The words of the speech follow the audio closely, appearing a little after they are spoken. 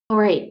All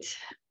right.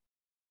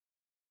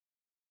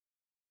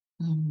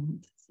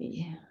 Let's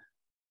see.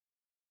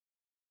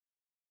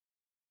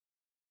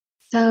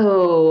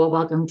 So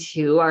welcome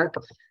to our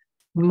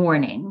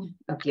morning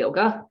of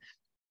yoga.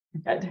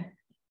 Good.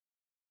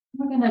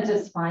 We're going to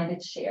just find a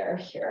chair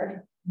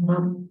here.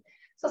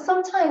 So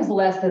sometimes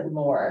less is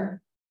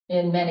more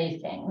in many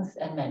things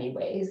and many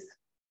ways.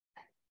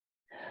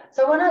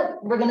 So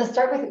we're going to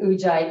start with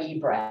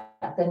Ujjayi breath.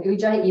 And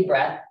Ujjayi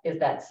breath is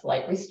that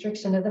slight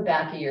restriction of the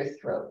back of your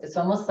throat. It's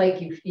almost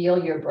like you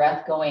feel your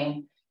breath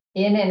going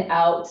in and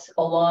out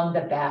along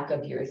the back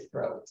of your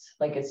throat,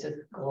 like it's just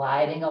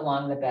gliding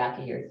along the back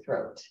of your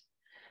throat.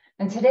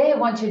 And today I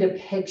want you to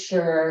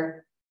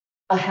picture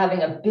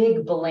having a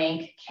big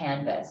blank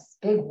canvas,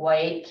 big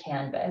white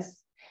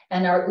canvas.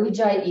 And our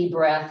Ujjayi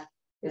breath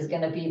is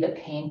going to be the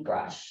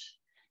paintbrush.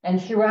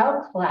 And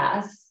throughout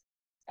class,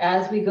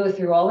 as we go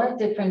through all our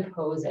different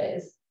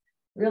poses,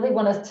 really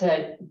want us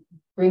to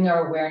bring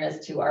our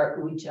awareness to our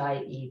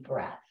Ujjayi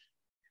breath.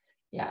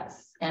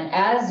 Yes. And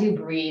as you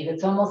breathe,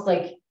 it's almost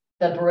like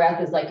the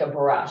breath is like a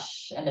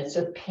brush and it's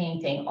just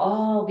painting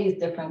all these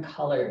different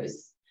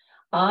colors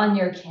on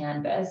your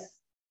canvas,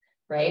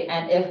 right?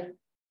 And if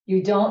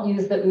you don't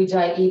use the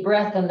Ujjayi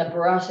breath, then the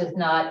brush is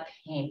not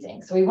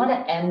painting. So we want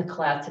to end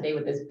class today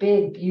with this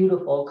big,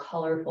 beautiful,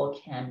 colorful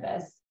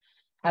canvas,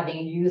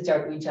 having used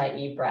our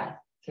Ujjayi breath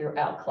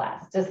throughout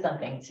class, just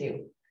something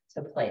to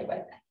play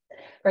with.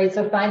 Right,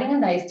 so finding a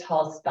nice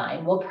tall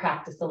spine, we'll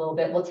practice a little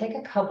bit. We'll take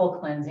a couple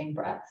cleansing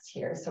breaths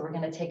here. So we're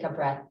going to take a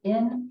breath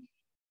in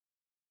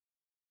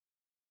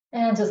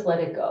and just let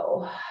it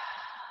go.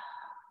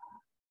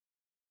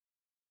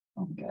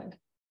 Oh, good.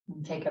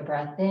 And take a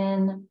breath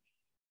in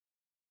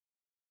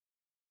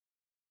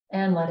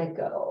and let it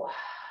go.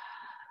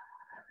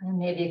 And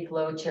maybe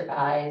float your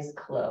eyes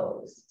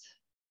closed.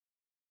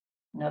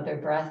 Another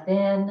breath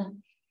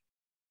in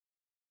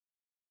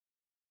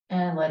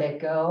and let it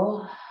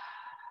go.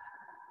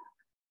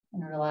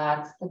 And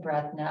relax the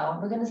breath now.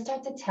 We're going to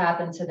start to tap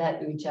into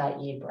that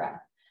Ujjayi breath.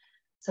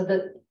 So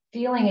the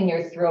feeling in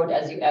your throat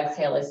as you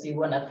exhale is you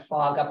want to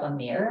fog up a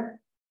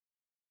mirror,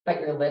 but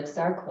your lips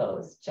are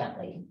closed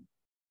gently.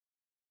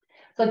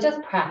 So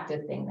just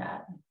practicing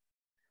that.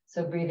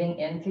 So breathing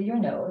in through your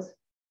nose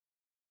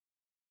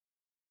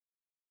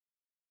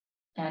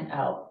and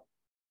out.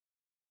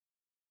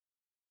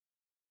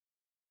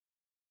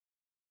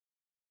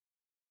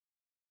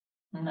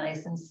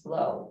 Nice and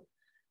slow.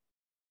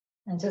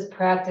 And just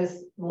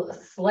practice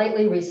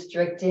slightly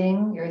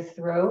restricting your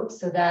throat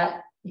so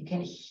that you can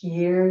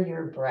hear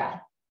your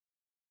breath.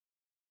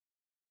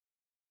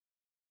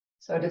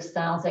 Sort of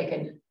sounds like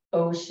an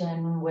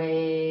ocean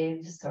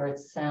waves, or it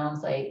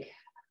sounds like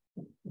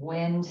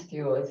wind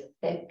through a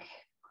thick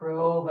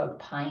grove of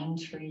pine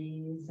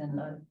trees in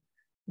the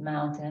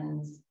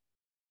mountains.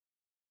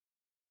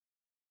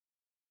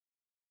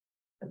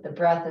 But the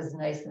breath is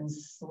nice and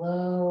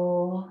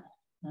slow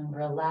and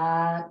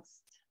relaxed.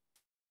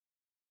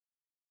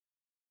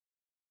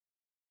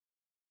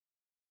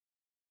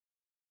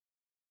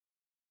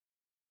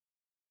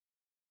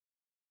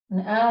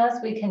 And as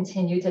we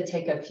continue to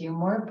take a few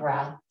more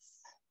breaths,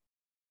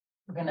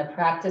 we're going to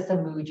practice a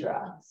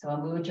mudra. So a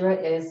mudra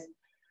is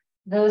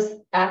those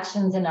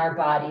actions in our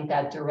body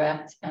that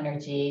direct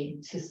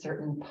energy to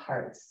certain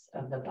parts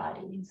of the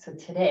body. So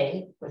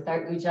today, with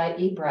our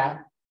Ujjayi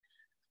breath,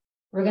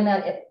 we're going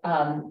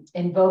to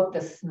invoke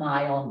the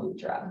smile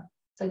mudra.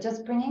 So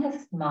just bringing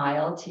a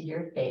smile to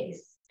your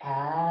face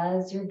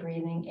as you're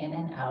breathing in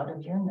and out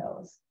of your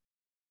nose.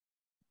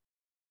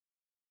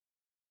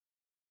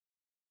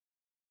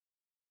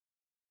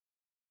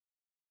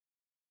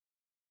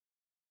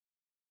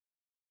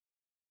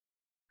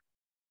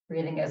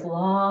 Breathing as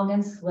long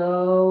and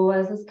slow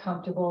as is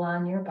comfortable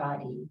on your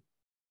body.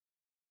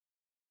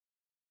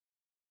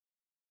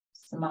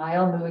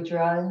 Smile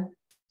mudra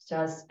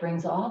just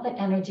brings all the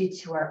energy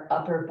to our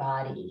upper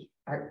body,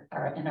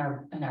 in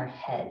our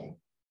head.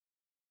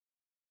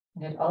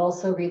 And it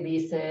also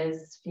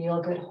releases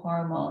feel-good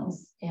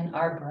hormones in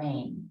our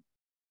brain.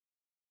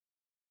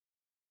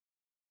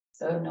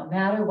 So no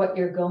matter what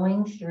you're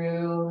going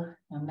through,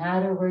 no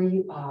matter where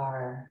you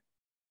are,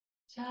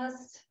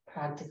 just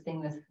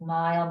practicing the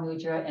smile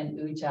mudra and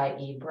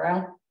Ujjayi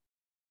breath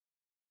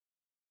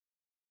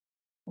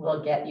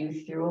will get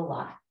you through a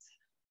lot.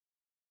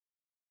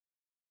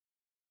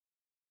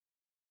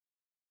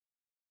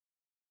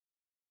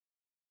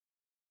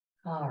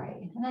 All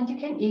right, and then you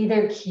can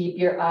either keep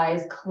your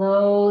eyes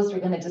closed. We're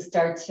going to just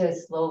start to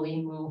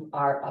slowly move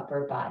our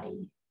upper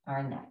body,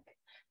 our neck.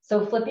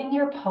 So flipping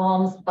your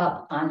palms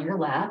up on your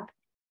lap.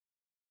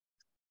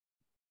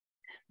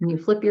 When you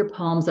flip your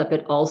palms up,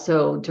 it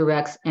also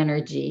directs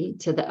energy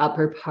to the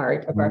upper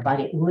part of our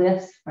body. It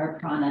lifts our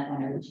prana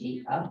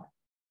energy up.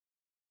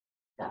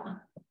 Yeah.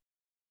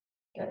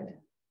 Good.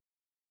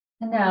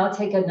 And now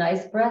take a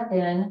nice breath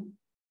in.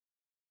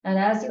 And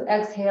as you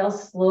exhale,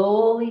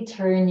 slowly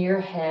turn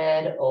your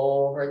head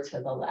over to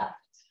the left.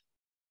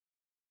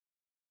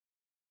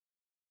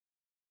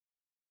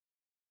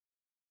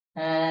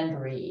 And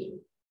breathe.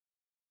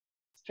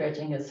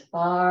 Stretching as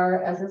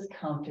far as is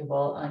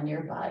comfortable on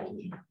your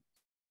body.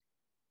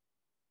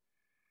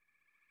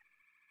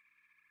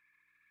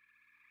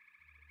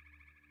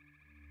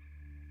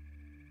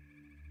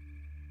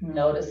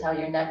 Notice how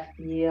your neck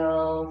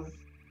feels.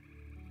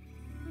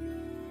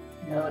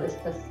 Notice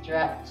the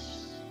stretch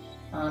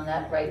on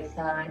that right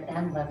side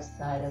and left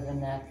side of the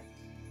neck.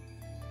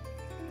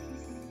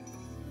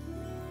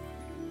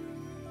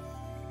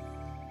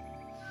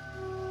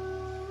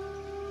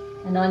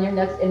 And on your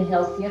next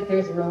inhale, see if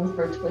there's room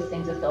for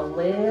twisting just a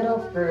little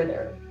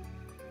further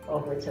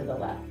over to the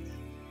left.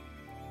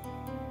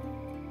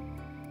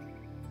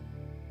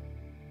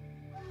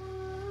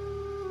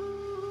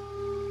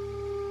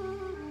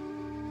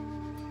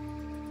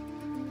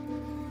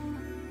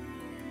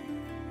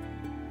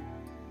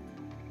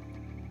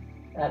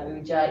 That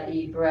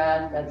Ujjayi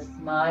breath, that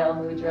smile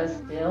mudra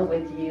still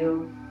with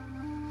you.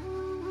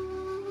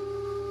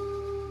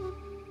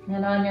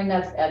 And on your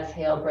next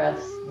exhale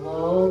breath,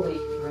 slowly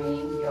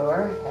bring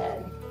your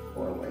head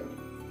forward.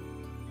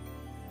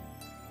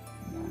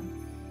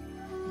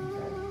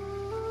 Okay.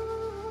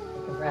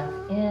 Take a breath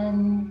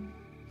in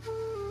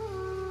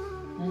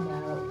and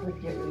out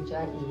with your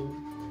Ujjayi.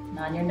 And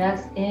on your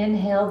next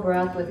inhale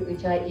breath with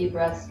Ujjayi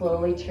breath,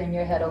 slowly turn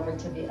your head over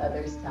to the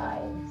other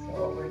side. So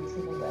over to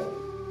the right.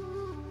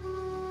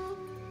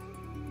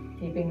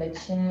 Keeping the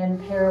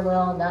chin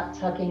parallel, not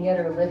tucking it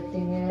or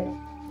lifting it.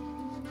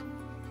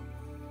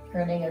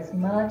 Turning as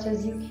much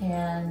as you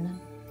can.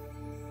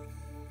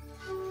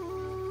 A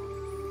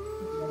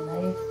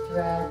nice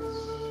stretch.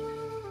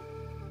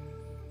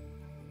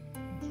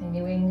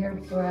 Continuing your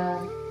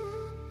breath.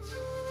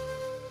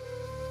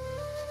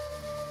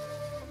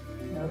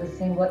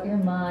 Noticing what your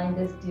mind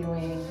is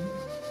doing.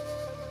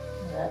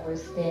 That we're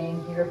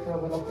staying here for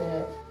a little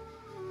bit.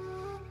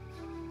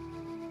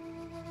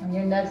 On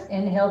your next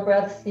inhale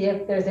breath, see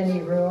if there's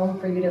any room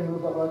for you to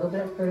move a little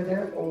bit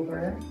further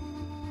over.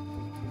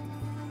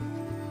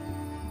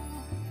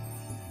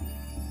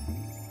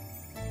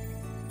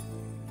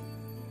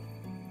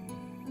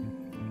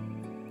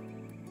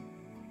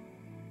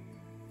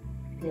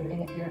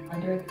 Giving it your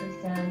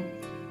 100%.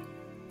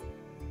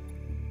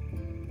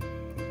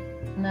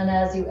 And then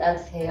as you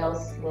exhale,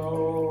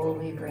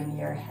 slowly bring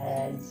your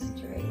head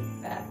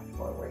straight back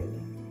forward.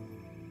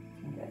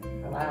 Good.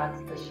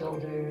 Relax the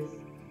shoulders.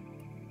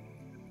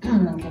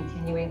 And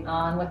continuing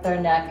on with our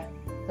neck.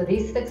 So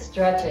these 6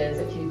 stretches,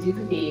 if you do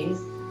these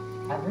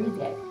every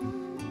day,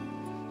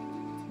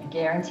 I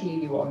guarantee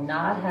you will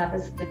not have a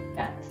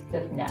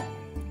stiff neck.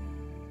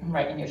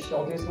 Right, and your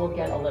shoulders will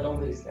get a little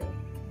looser.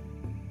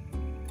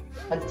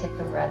 Let's take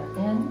a breath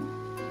in.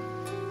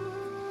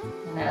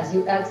 And as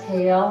you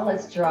exhale,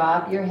 let's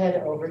drop your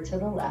head over to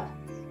the left.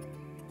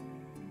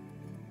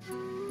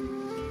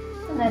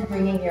 And then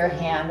bringing your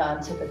hand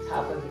onto the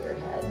top of your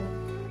head.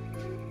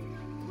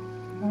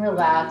 And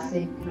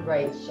relaxing the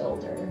right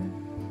shoulder.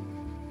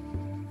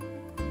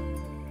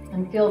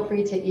 And feel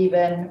free to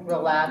even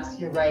relax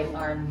your right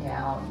arm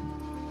down.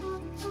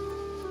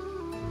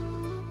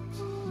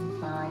 And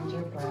find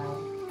your breath.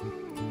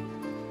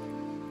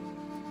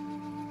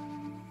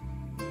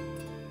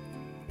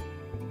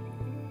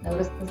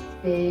 Notice the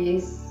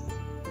space,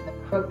 the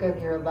crook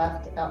of your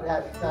left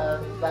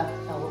elbow.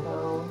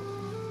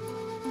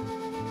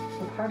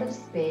 The part of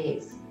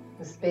space,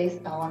 the space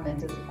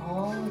element is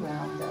all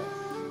around us.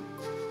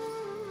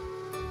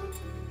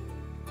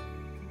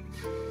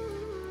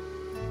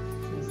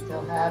 You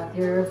still have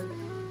your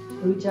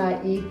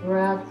Ujjayi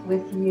breath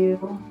with you,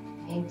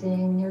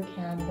 painting your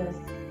canvas,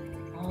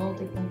 all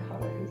different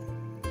colors.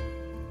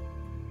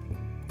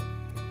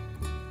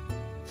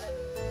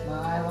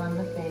 Smile on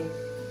the face.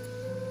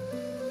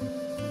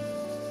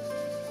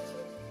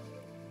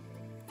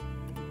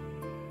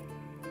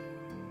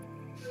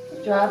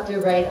 Drop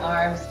your right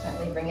arm,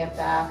 gently bring it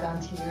back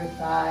onto your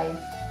thigh.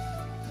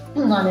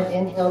 On an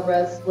inhale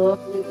breath,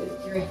 slowly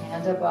lift your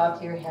hand up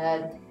off your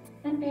head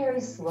and very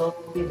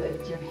slowly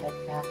lift your head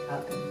back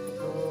up and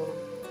pull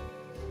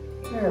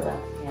your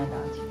left hand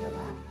onto your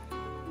lap.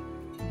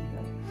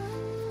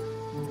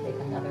 And take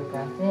another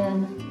breath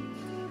in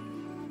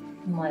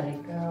and let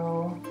it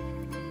go.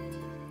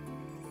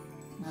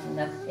 On the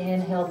next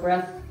inhale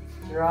breath,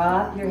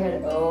 drop your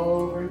head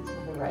over to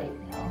the right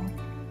now.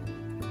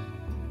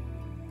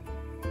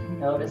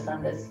 Notice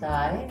on this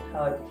side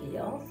how it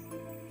feels.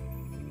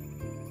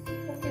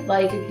 If you'd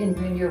like, you can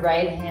bring your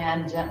right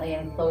hand gently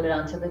and float it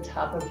onto the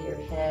top of your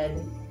head.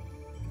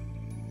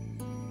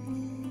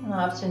 And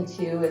option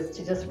 2 is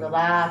to just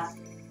relax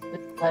the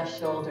left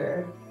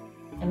shoulder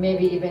and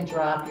maybe even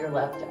drop your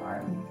left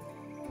arm.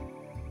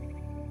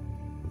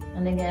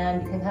 And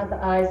again, you can have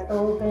the eyes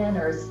open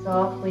or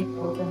softly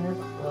open or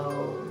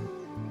close.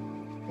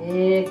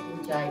 Big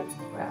Ujjayi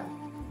breath.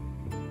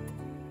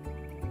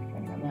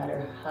 And no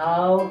matter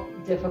how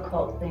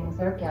difficult things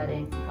are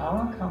getting,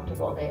 how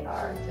uncomfortable they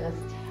are, just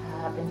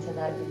tap into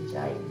that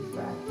Ujjayi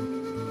breath.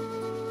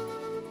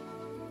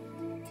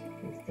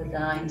 It's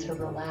designed to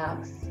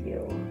relax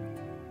you.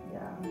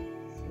 Yeah.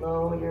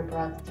 Slow your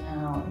breath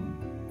down.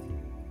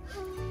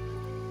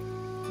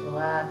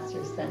 Relax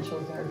your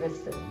central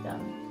nervous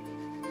system.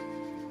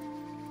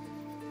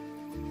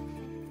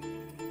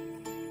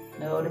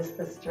 Notice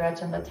the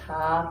stretch on the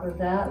top of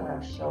that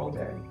left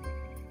shoulder.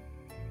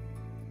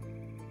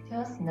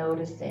 Just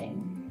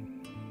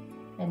noticing,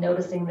 and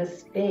noticing the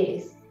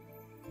space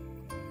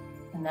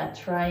and that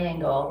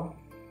triangle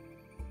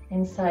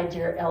inside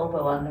your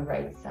elbow on the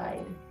right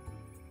side.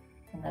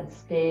 And that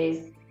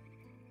space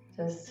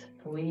just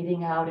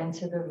bleeding out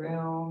into the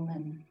room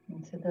and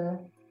into the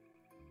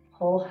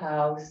whole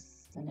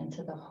house and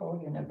into the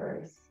whole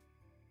universe.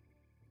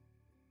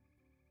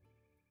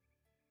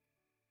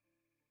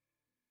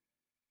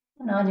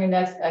 And on your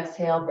next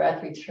exhale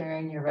breath,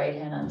 return your right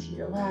hand onto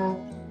your lap.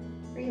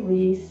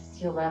 Release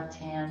your left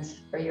hand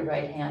or your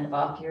right hand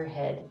off your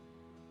head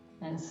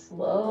and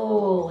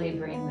slowly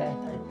bring the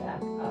head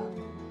back up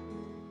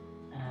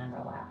and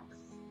relax.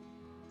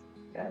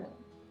 Good.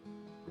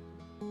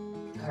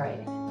 All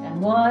right,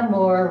 and one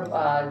more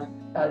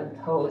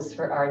pose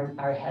for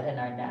our head and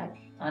our neck.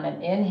 On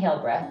an inhale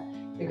breath,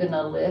 you're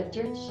gonna lift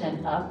your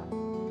chin up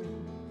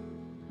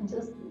and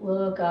just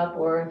look up,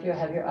 or if you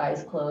have your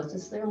eyes closed,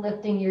 just start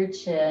lifting your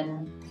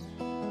chin,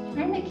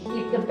 trying to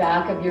keep the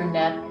back of your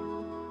neck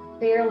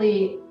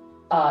fairly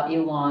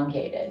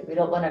elongated. We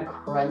don't want to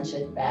crunch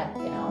it back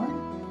down.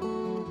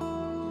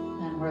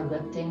 And we're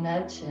lifting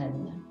that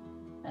chin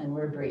and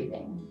we're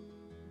breathing.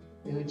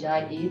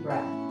 Ujjayi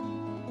breath.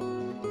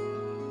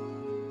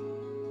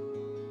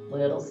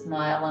 Little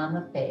smile on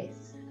the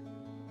face.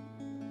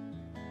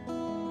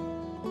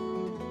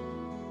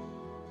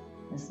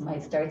 This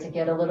might start to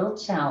get a little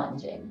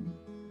challenging.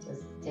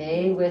 Just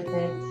stay with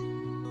it.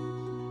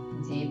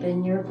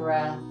 Deepen your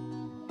breath.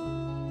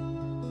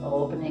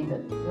 Opening the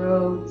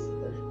throat,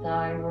 the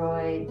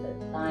thyroid, the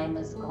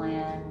thymus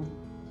gland.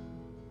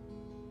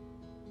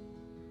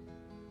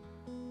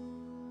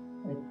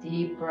 A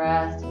deep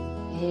breath,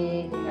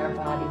 bathing our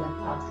body with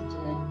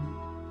oxygen.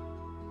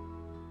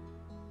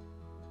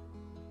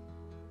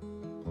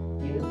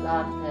 You've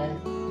got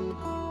this.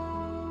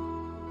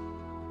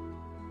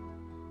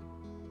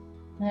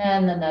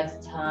 And the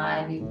next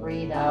time you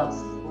breathe out,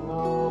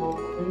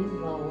 slowly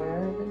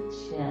lower the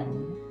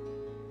chin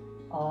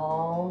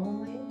all the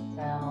way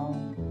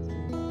down to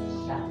the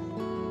chest.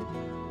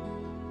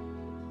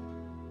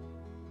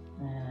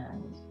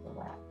 And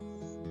relax.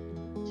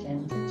 Chin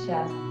to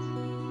chest.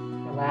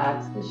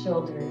 Relax the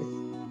shoulders.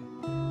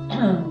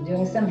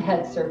 Doing some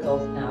head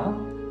circles now.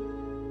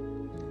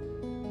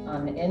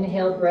 On the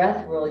inhale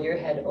breath, roll your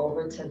head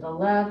over to the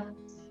left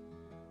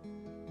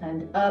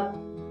and up.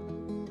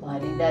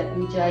 Finding that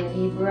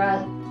Ujjayi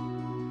breath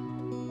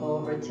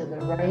over to the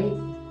right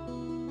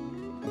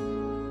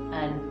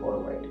and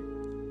forward.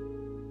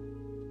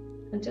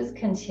 So just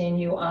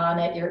continue on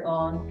at your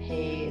own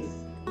pace,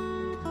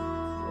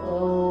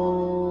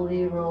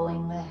 slowly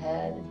rolling the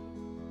head.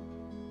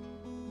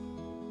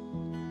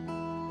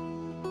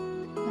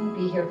 And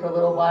be here for a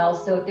little while.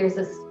 So if there's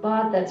a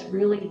spot that's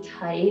really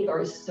tight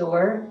or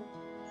sore,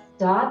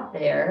 stop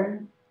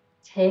there.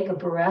 Take a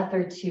breath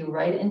or two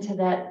right into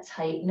that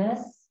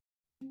tightness.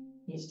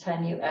 Each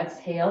time you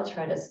exhale,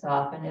 try to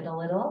soften it a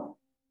little.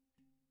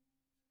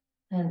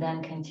 And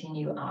then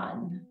continue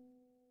on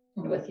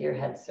with your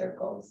head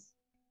circles.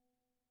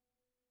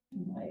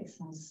 Nice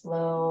and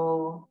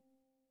slow.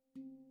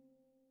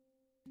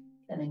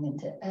 Getting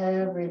into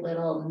every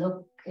little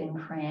nook and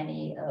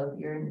cranny of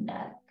your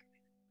neck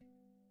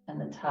and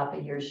the top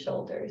of your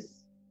shoulders.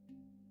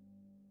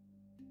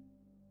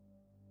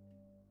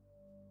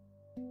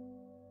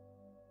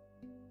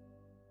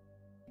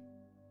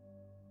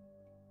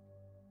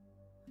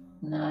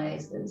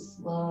 Nice and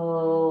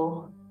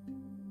slow.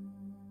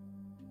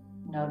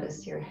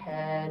 Notice your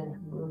head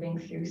moving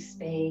through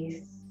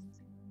space.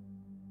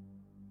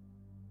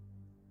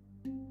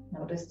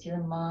 Notice your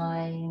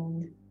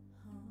mind.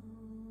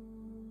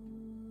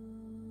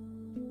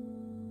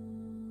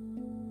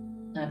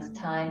 Next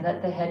time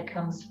that the head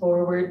comes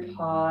forward,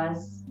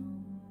 pause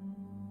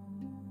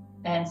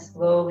and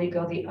slowly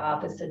go the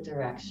opposite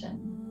direction.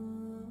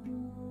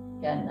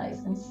 Again,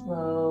 nice and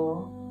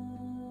slow.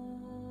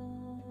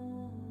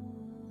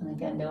 And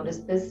again, notice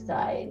this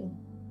side.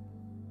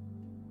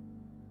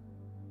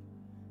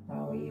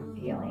 How are you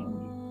feeling?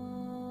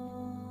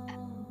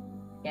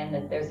 Again,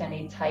 if there's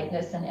any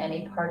tightness in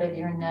any part of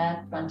your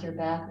neck, front or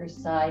back or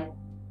side,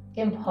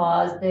 you can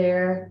pause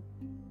there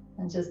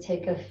and just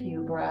take a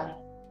few breaths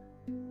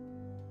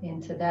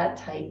into that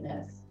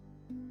tightness.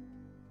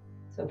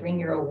 So bring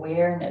your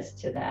awareness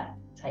to that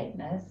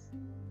tightness.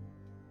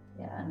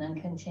 Yeah, and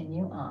then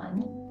continue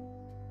on.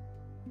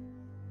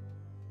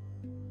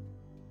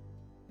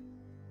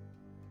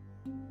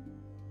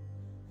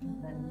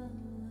 And then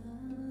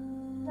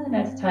the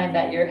next time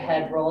that your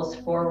head rolls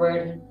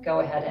forward, go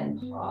ahead and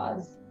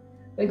pause.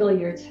 Wiggle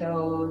your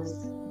toes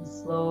and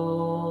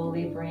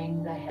slowly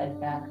bring the head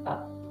back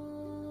up.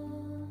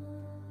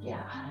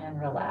 Yeah,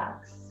 and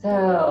relax.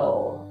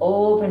 So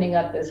opening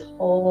up this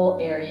whole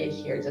area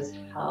here just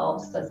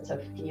helps us to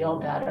feel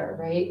better,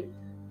 right?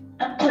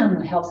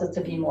 Helps us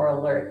to be more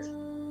alert.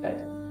 Good.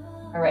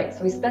 All right,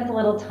 so we spent a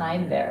little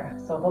time there.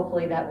 So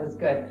hopefully that was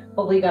good.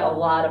 Hopefully you got a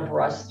lot of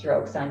brush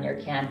strokes on your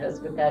canvas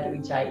with that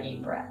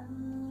Ujjayi breath.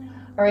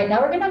 All right,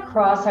 now we're gonna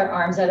cross our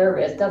arms at our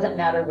wrist. Doesn't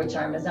matter which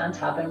arm is on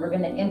top, and we're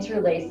gonna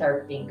interlace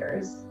our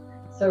fingers.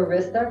 So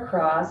wrists are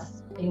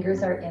crossed,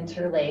 fingers are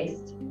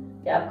interlaced.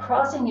 Yeah, if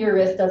crossing your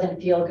wrist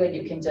doesn't feel good,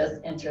 you can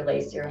just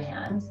interlace your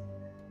hands.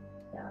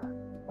 Yeah,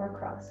 or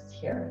crossed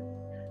here.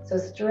 So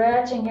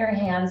stretching your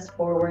hands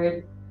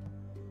forward.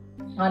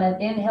 On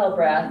an inhale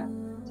breath,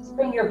 just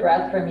bring your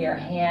breath from your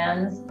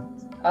hands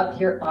up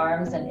your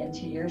arms and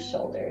into your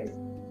shoulders.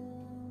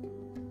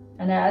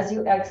 And as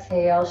you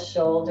exhale,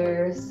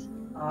 shoulders,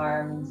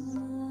 arms,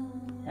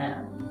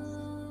 hands.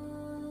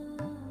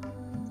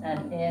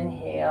 And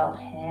inhale,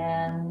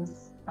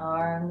 hands,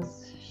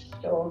 arms,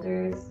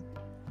 shoulders.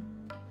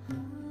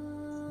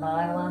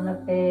 Smile on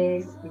the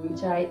face,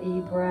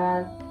 Ujjayi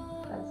breath.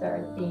 That's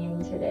our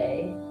theme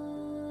today.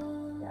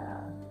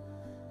 Yeah,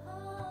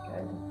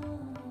 good.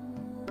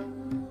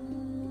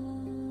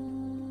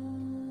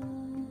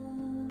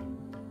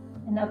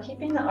 And now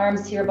keeping the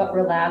arms here, but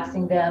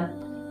relaxing them.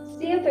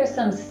 See if there's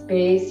some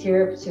space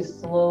here to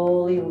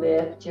slowly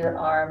lift your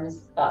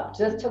arms up,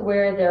 just to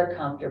where they're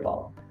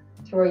comfortable,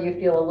 to where you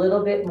feel a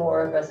little bit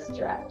more of a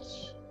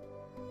stretch.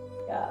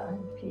 Yeah,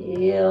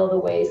 feel the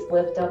waist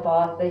lift up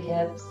off the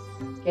hips.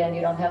 Again,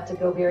 you don't have to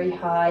go very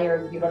high,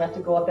 or you don't have to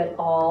go up at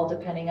all,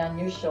 depending on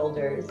your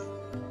shoulders.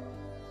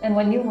 And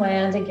when you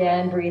land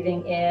again,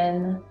 breathing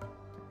in,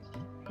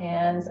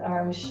 hands,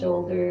 arms,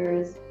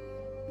 shoulders.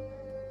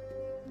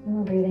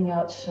 And breathing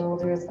out,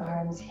 shoulders,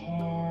 arms,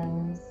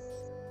 hands.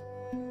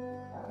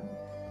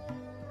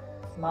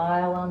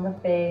 Smile on the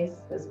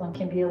face. This one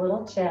can be a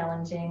little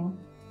challenging.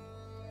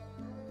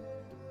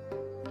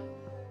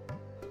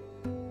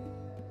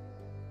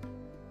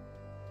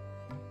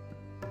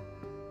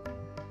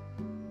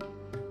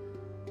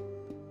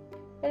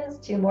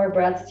 Just 2 more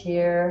breaths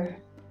here.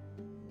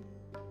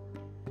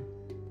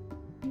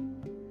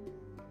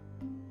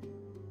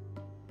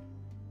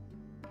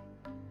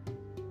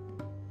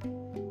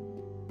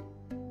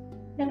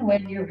 And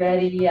when you're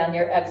ready, on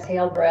your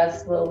exhale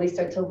breath, slowly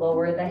start to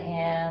lower the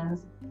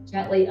hands.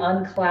 Gently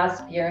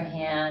unclasp your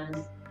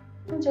hands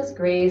and just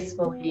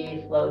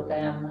gracefully float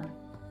them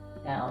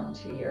down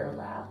to your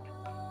lap.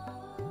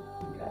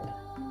 Good.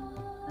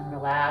 And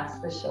relax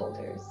the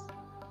shoulders.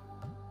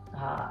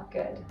 Ah,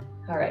 good.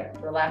 All right,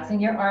 relaxing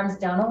your arms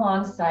down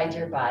alongside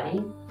your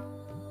body.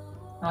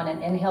 On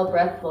an inhale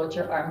breath, float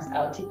your arms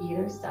out to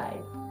either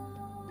side.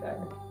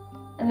 Good.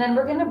 And then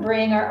we're gonna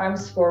bring our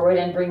arms forward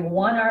and bring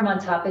one arm on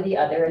top of the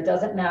other. It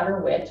doesn't matter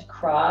which.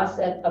 Cross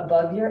at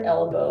above your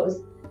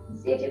elbows.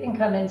 See if you can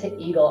come into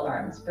eagle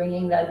arms,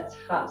 bringing the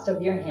tops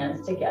of your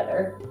hands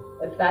together.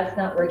 If that's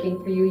not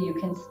working for you, you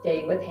can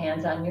stay with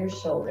hands on your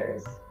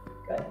shoulders.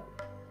 Good.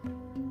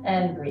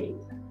 And breathe.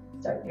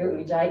 Start your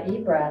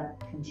Ujjayi breath.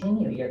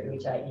 Continue your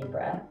Ujjayi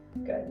breath.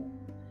 Good.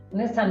 And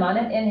this time on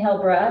an inhale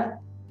breath,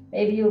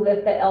 maybe you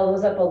lift the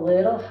elbows up a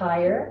little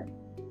higher.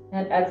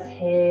 And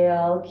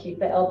exhale. Keep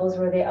the elbows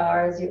where they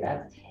are as you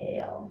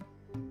exhale.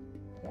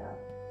 Yeah.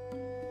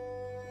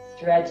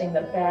 Stretching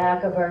the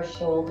back of our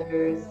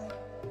shoulders.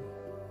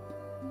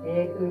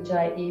 Big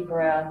Ujjayi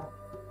breath.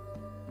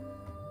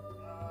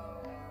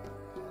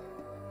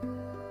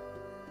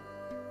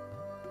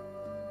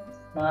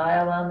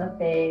 Smile on the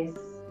face.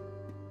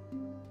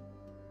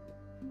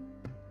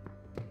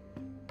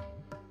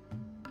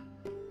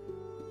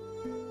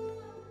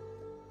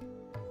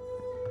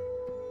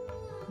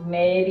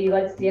 Maybe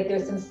let's see if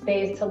there's some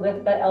space to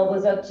lift the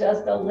elbows up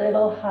just a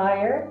little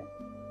higher.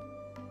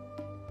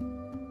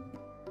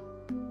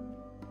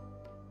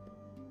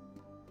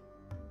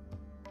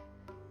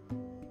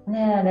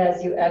 And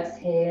as you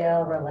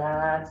exhale,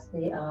 relax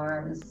the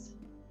arms.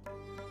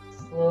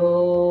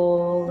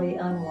 Slowly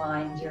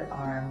unwind your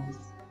arms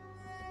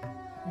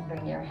and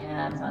bring your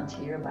hands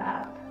onto your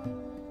lap.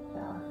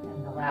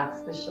 And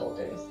relax the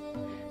shoulders.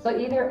 So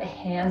either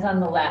hands on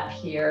the lap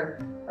here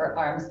or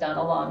arms down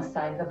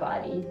alongside the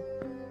body.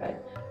 Good.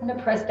 I'm going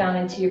to press down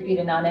into your feet,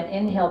 and on an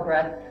inhale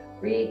breath,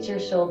 reach your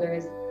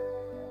shoulders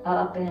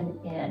up and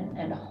in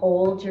and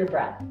hold your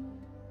breath.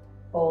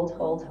 Hold,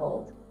 hold,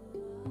 hold.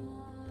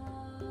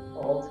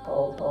 Hold,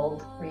 hold,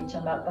 hold. Reach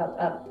them up, up,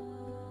 up.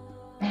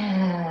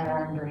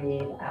 And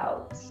breathe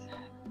out.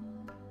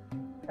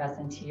 Press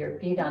into your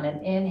feet on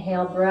an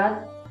inhale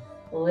breath.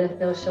 Lift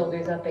those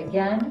shoulders up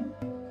again.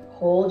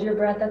 Hold your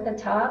breath at the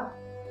top.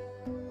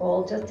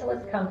 Hold just till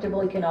it's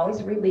comfortable. You can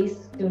always release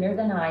sooner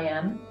than I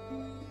am.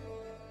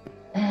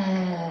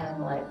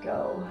 And let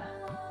go.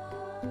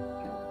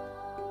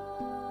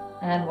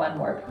 And one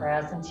more.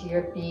 Press into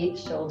your feet.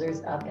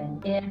 Shoulders up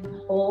and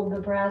in. Hold the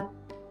breath.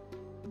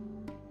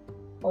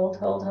 Hold,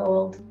 hold,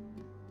 hold.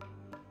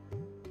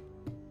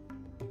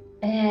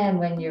 And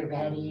when you're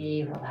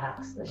ready,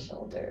 relax the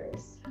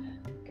shoulders.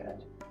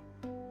 Good.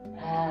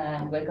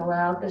 And wiggle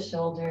out the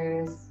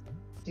shoulders.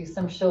 Do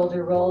some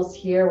shoulder rolls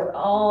here. We're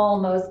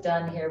almost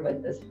done here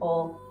with this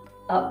whole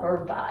upper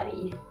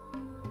body.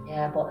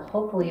 Yeah, but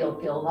hopefully you'll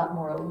feel a lot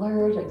more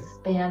alert,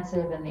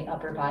 expansive in the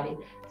upper body.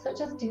 So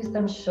just do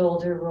some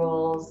shoulder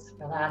rolls,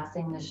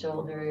 relaxing the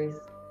shoulders.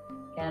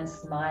 Again,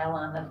 smile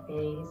on the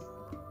face.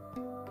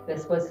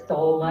 This was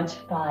so much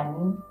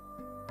fun.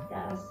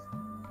 Yes.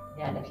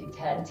 Again, if you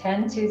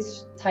tend to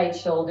tight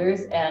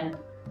shoulders and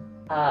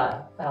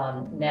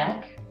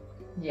neck,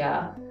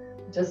 yeah,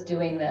 just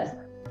doing this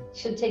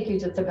should take you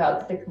just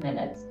about 6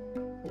 minutes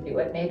to do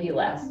it, maybe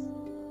less.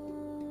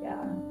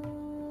 Yeah.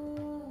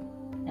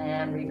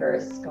 And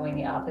reverse, going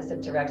the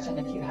opposite direction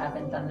if you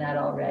haven't done that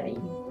already.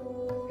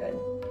 Good.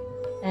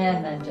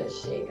 And then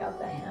just shake out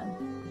the hand.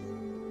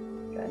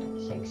 Good.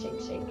 Shake,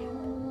 shake, shake.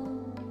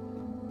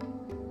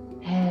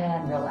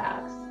 And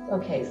relax.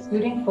 Okay,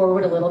 scooting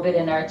forward a little bit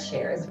in our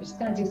chairs. We're just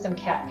going to do some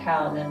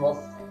cat-cow, and then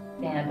we'll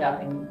stand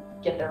up and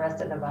get the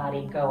rest of the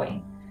body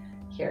going.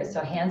 Here,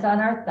 so hands on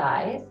our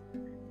thighs.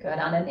 Good.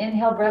 On an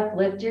inhale breath,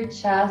 lift your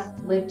chest,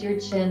 lift your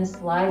chin,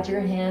 slide your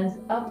hands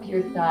up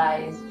your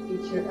thighs,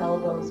 reach your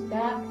elbows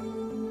back.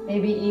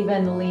 Maybe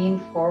even lean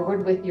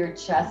forward with your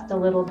chest a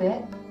little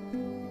bit.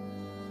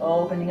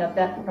 Opening up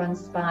that front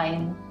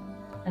spine.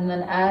 And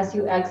then as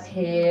you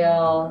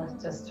exhale,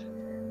 just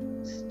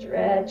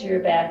stretch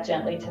your back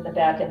gently to the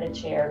back of the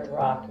chair,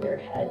 drop your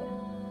head.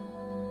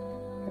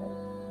 Good.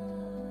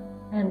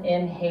 And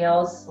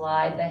inhale,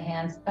 slide the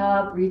hands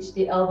up, reach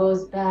the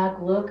elbows back,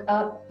 look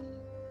up.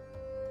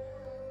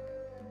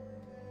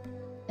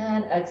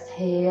 And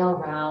exhale,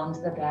 round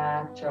the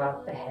back,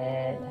 drop the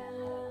head.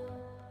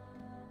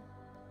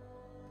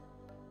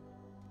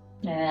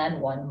 And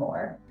one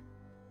more.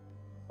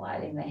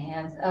 Sliding the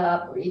hands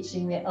up,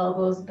 reaching the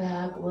elbows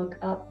back, look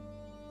up.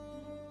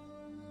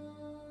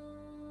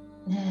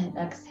 And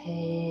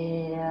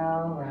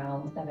exhale,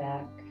 round the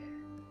back.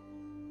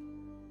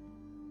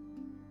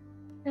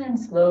 And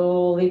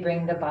slowly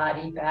bring the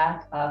body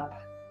back up.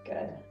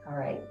 Good. All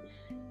right.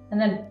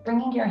 And then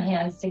bringing your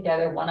hands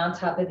together, one on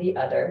top of the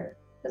other.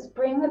 Just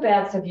bring the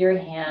backs of your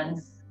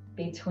hands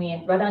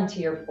right onto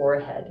your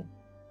forehead.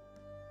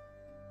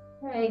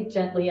 Right,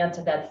 gently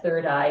onto that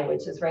third eye,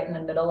 which is right in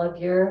the middle of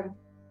your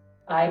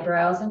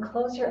eyebrows. And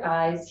close your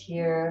eyes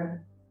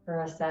here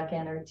for a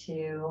second or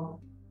two.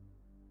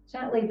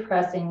 Gently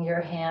pressing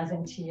your hands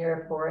into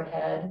your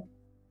forehead.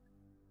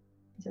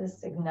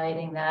 Just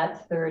igniting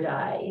that third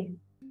eye,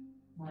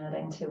 that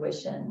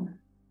intuition.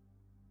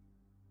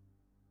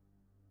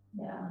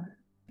 Yeah.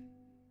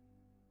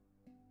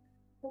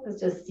 This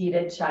is just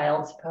seated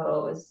child's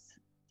pose,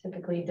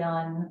 typically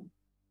done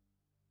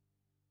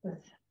with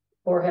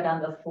forehead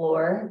on the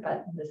floor,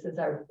 but this is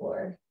our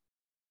floor.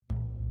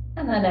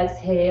 And then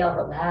exhale,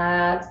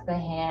 relax the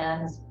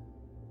hands,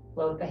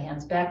 float the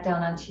hands back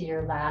down onto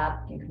your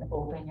lap. You can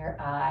open your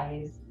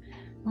eyes.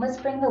 And let's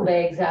bring the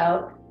legs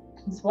out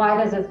as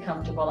wide as is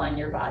comfortable on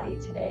your body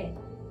today.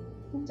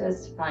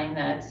 Just find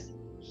that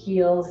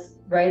heels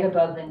right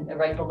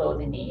below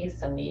the knees,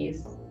 so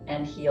knees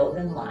and heels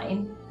in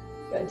line.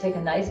 Good. Take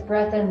a nice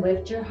breath and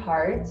lift your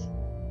heart.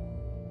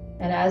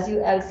 And as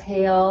you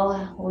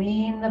exhale,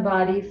 lean the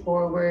body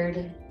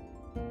forward.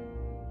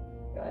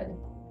 Good.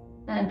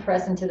 And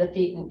press into the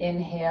feet and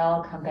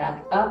inhale, come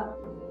back up.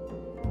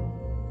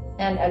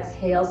 And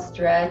exhale,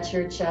 stretch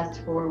your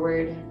chest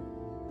forward.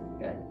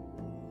 Good.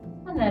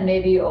 And then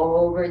maybe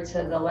over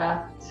to the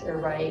left or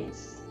right.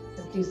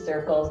 Just do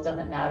circles,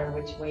 doesn't matter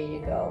which way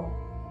you go.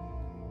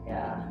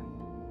 Yeah.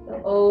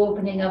 So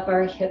opening up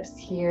our hips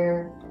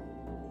here.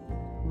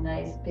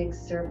 Nice big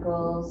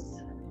circles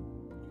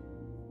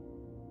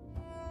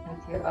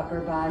with your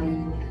upper body.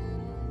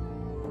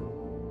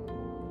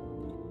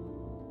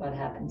 What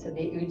happened to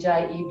the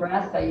Ujjayi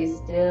breath? Are you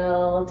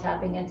still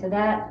tapping into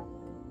that?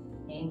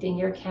 Painting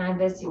your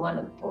canvas. You want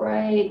a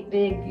bright,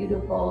 big,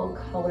 beautiful,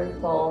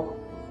 colorful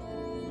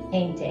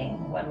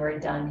painting when we're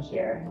done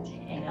here to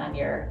hang on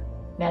your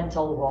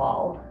mental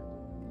wall.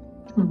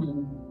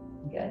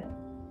 Good.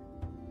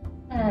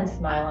 And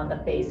smile on the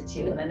face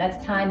too. And the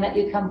next time that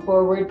you come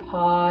forward,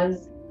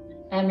 pause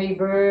and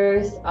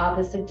reverse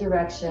opposite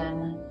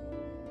direction.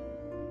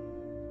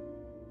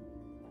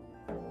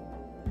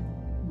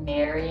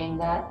 Marrying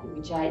that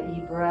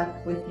Ujjayi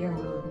breath with your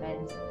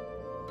movement.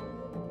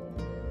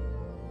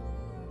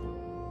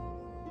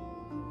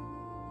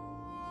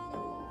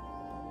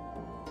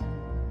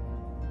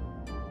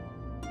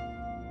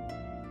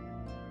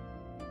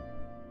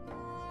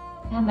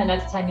 And the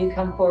next time you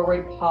come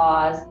forward,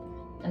 pause.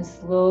 And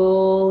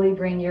slowly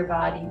bring your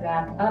body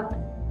back up.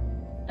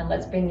 And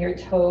let's bring your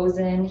toes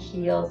in,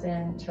 heels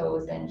in,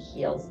 toes in,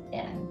 heels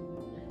in.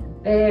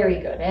 Very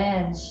good.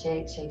 And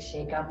shake, shake,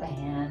 shake out the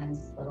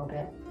hands a little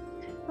bit.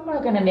 And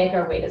we're going to make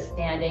our way to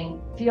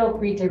standing. Feel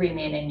free to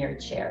remain in your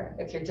chair.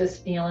 If you're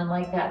just feeling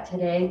like that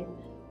today,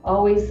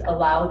 always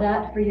allow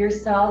that for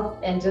yourself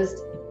and just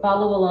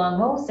follow along.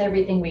 Most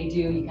everything we do,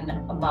 you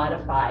can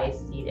modify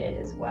seated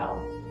as well.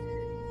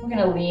 We're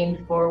going to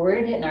lean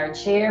forward in our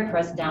chair,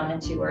 press down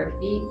into our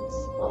feet,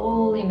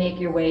 slowly make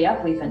your way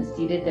up. We've been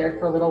seated there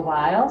for a little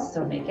while,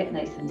 so make it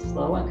nice and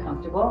slow and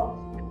comfortable.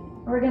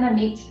 We're going to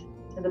meet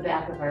to the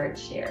back of our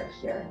chair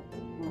here.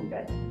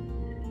 Good.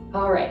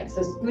 All right,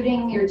 so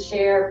scooting your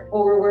chair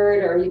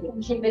forward, or you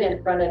can keep it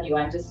in front of you.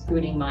 I'm just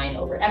scooting mine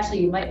over.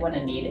 Actually, you might want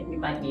to need it. You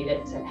might need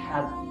it to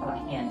have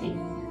handy.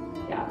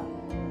 Yeah.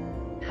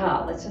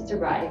 Let's just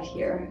arrive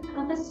here.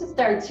 Let's just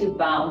start to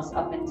bounce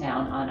up and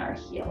down on our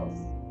heels.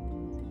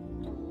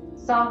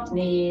 Soft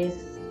knees,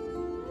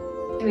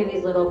 doing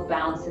these little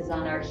bounces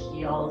on our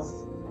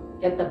heels.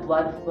 Get the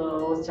blood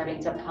flow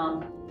starting to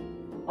pump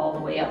all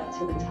the way up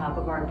to the top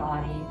of our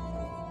body,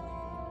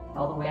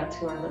 all the way up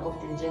to our little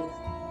digits.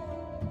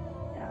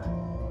 Yeah.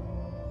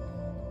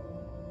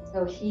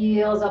 So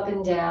heels up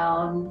and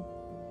down.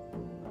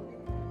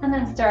 And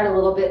then start a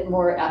little bit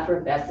more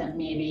effervescent,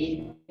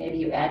 maybe. Maybe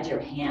you add your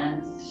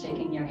hands,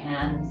 shaking your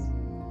hands.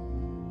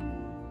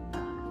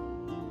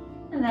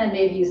 And then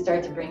maybe you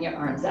start to bring your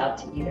arms out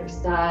to either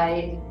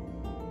side.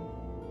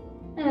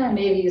 And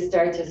maybe you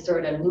start to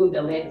sort of move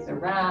the legs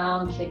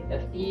around, kick the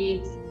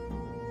feet.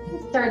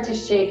 And start to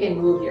shake and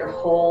move your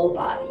whole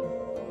body.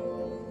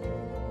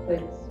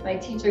 But my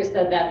teacher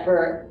said that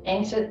for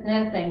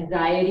anxiousness,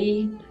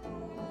 anxiety,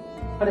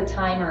 put a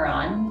timer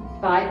on,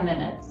 5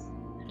 minutes.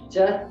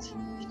 Just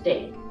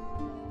shake.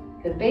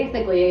 Because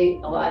basically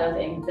a lot of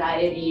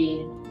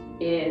anxiety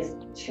is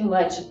too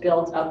much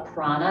built up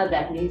prana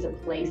that needs a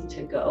place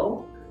to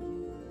go.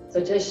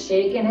 So just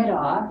shaking it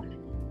off.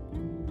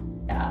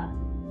 Yeah,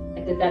 I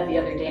did that the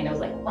other day and I was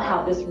like,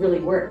 wow, this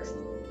really works.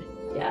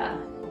 Yeah.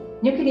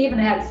 You can even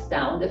add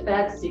sound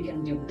effects. You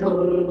can do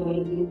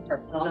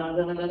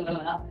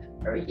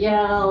or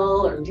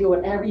yell or do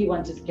whatever you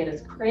want. Just get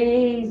as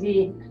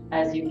crazy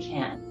as you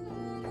can.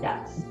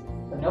 Yes.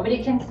 So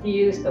nobody can see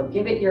you, so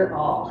give it your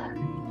all.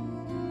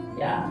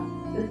 Yeah,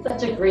 this is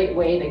such a great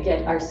way to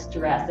get our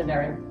stress and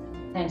our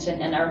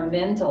tension and our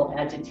mental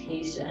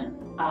agitation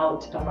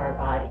out of our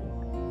body.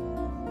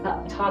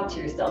 Talk to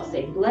yourself,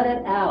 say, let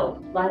it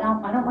out. I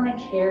don't want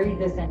to carry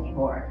this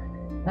anymore.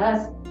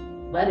 Just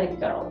let it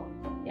go.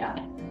 Yeah.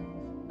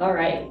 All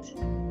right.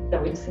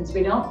 So since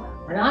we're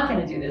not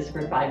going to do this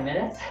for 5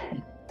 minutes,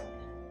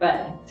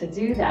 but to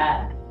do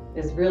that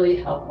is really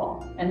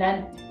helpful. And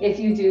then if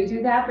you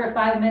do that for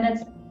 5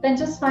 minutes, then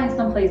just find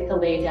some place to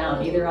lay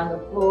down, either on the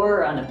floor,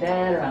 or on a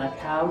bed, or on a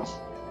couch.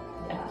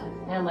 Yeah,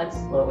 and let's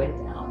slow it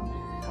down.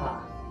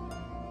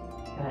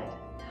 Good.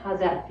 How's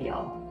that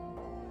feel?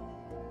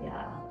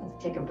 Yeah,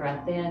 let's take a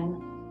breath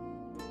in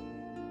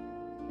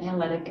and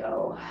let it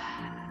go.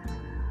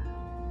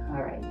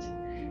 All right.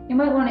 You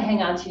might want to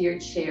hang on to your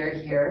chair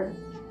here.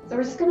 So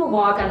we're just going to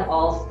walk on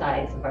all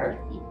sides of our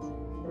feet.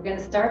 We're going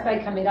to start by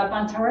coming up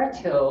onto our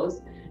toes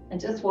and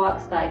just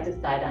walk side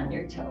to side on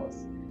your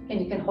toes. And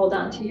you can hold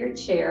on to your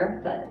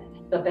chair,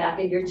 the back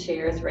of your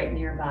chair is right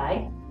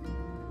nearby.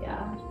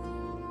 Yeah,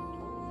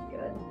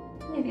 good.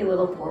 Maybe a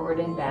little forward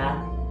and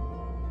back.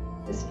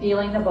 Just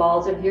feeling the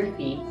balls of your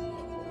feet,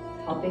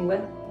 helping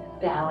with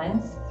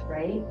balance,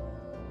 right?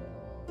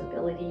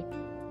 Stability.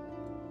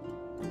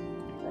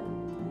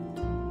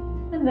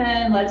 And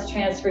then let's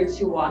transfer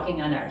to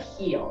walking on our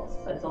heels.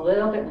 That's a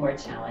little bit more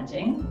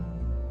challenging.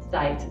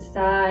 Side to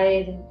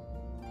side.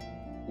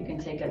 You can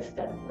take a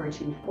step or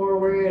two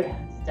forward,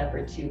 a step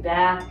or two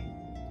back.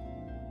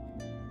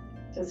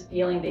 Just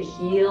feeling the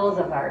heels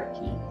of our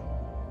feet.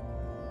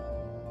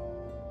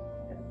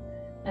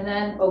 And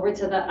then over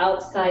to the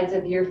outsides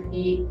of your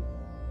feet,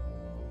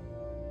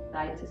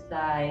 side to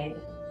side.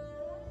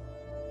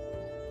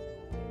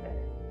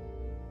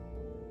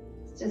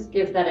 It just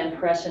gives that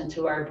impression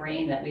to our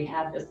brain that we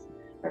have this,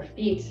 our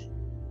feet,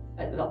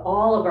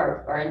 all of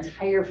our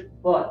entire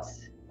foot,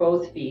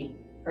 both feet,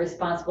 are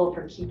responsible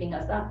for keeping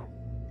us up.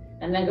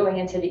 And then going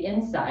into the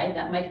inside,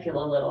 that might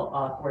feel a little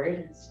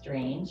awkward,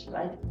 strange,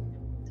 but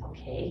it's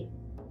okay.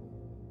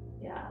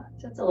 Yeah,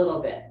 just a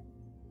little bit.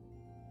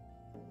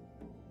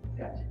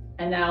 Good.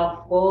 And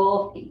now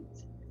full feet.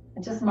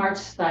 And just march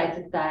side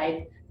to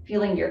side,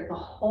 feeling the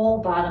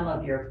whole bottom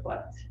of your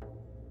foot.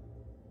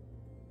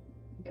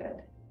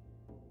 Good.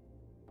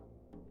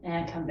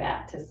 And come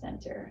back to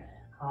center.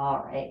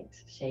 All right,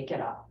 shake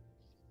it off.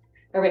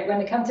 All right, we're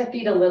going to come to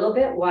feet a little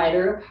bit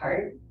wider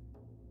apart.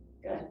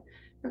 Good.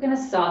 We're going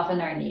to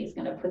soften our knees,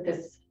 going to put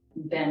this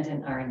bend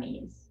in our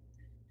knees.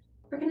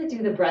 We're going to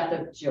do the breath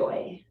of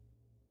joy.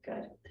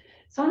 Good.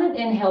 So on an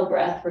inhale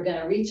breath, we're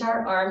going to reach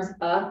our arms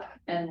up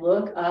and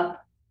look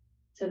up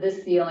to the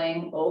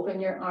ceiling. Open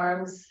your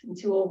arms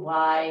into a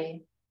Y,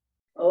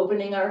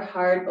 opening our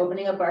heart,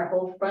 opening up our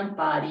whole front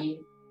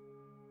body.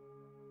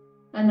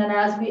 And then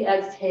as we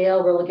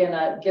exhale, we're going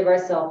to give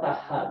ourselves a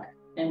hug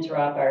and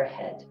drop our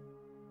head.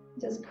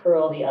 Just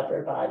curl the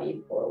upper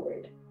body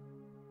forward.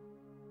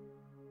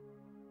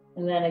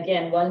 And then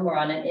again, one more.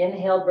 On an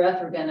inhale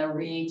breath, we're going to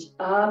reach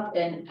up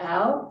and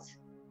out.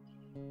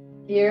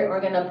 Here, we're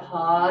going to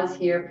pause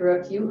here for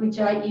a few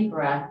Ujjayi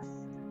breaths.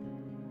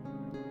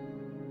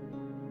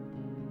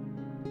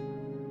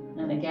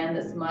 And again,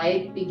 this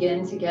might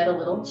begin to get a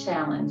little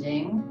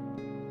challenging.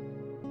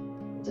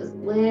 Just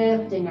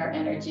lifting our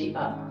energy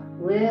up,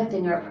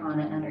 lifting our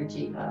prana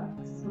energy up.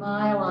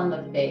 Smile on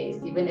the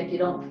face, even if you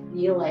don't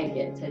feel like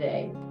it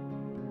today.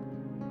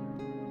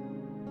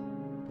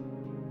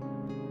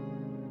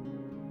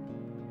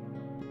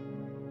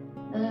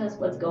 Notice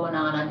what's going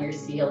on your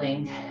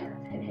ceiling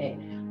today.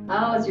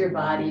 How is your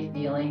body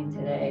feeling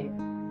today?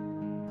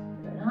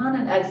 Good. On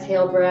an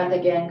exhale breath,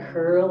 again,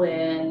 curl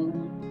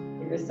in.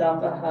 Give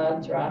yourself a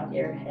hug, drop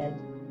your head.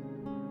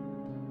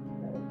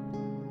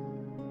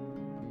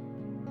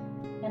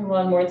 And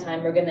one more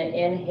time, we're gonna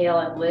inhale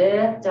and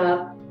lift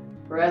up,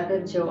 breath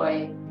of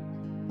joy.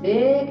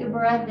 Big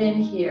breath in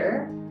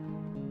here.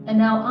 And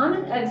now on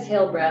an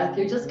exhale breath,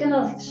 you're just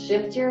gonna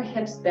shift your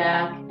hips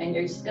back and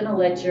you're just gonna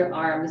let your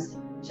arms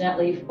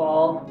gently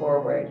fall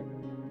forward.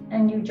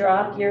 And you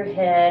drop your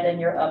head and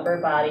your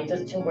upper body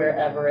just to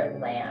wherever it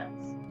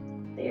lands.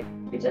 So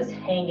you're just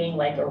hanging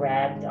like a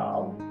rag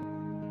doll.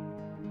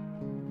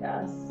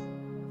 Yes,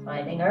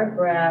 finding our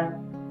breath,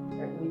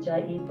 our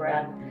Ujjayi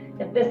breath.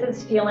 If this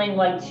is feeling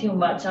like too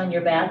much on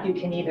your back, you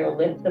can either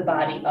lift the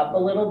body up a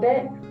little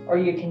bit or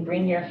you can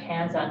bring your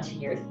hands onto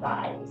your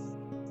thighs.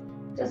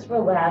 Just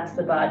relax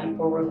the body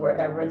forward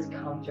wherever it's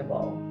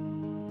comfortable.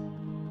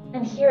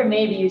 And here,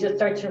 maybe you just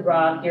start to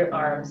rock your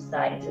arms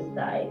side to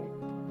side.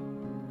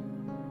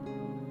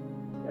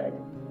 Good.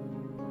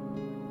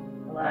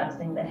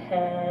 Relaxing the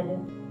head,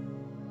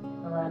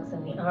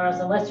 relaxing the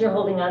arms. Unless you're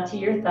holding onto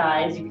your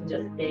thighs, you can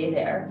just stay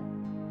there.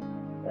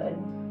 Good.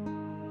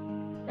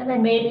 And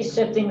then maybe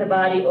shifting the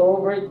body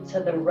over to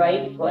the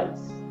right foot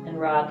and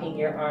rocking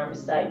your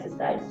arms side to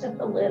side. It's just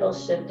a little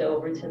shift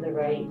over to the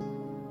right.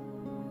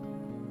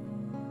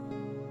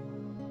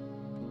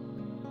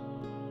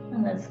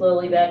 And then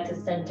slowly back to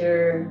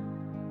center.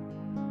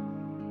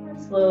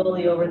 And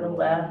slowly over the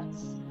left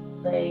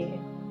leg.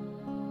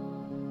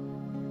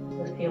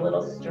 You'll feel a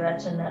little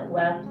stretch in that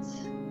left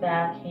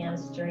back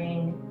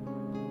hamstring.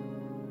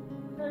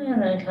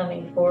 And then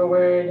coming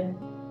forward.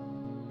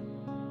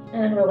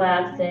 And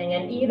relaxing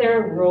and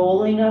either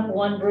rolling up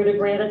one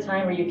vertebrae at a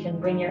time, or you can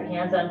bring your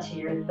hands onto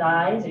your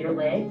thighs or your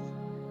legs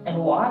and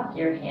walk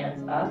your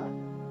hands up.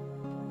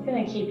 You're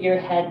going to keep your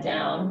head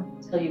down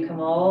until you come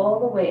all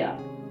the way up.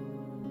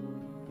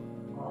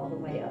 All the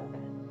way up.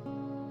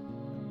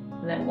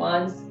 And then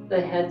once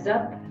the head's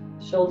up,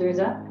 shoulders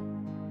up.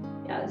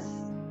 Yes,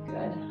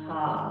 good.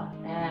 Ha,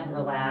 and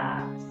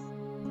relax.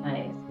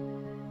 Nice.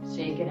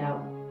 Shake it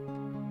out.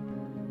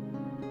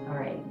 All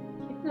right.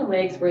 The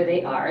legs where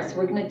they are. So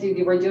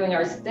we're doing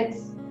our 6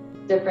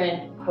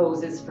 different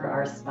poses for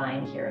our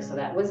spine here. So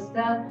that was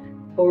the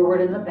forward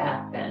and the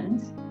back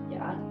bend.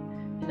 Yeah.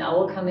 And now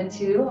we'll come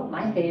into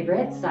my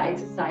favorite side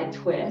to side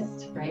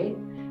twist, right?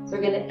 So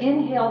we're going to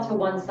inhale to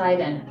one side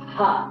and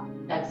ha,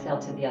 exhale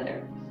to the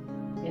other.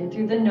 In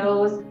through the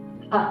nose,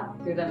 ha,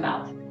 through the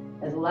mouth.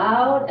 As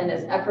loud and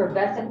as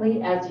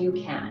effervescently as you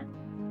can.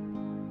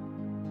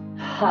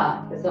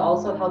 Ha. This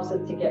also helps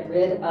us to get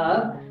rid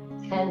of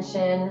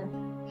tension,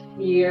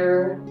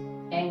 fear,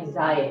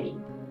 anxiety,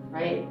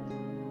 right?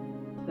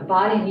 The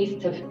body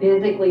needs to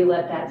physically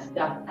let that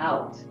stuff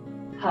out.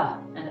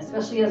 And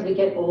especially as we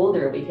get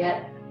older, we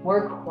get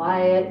more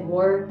quiet,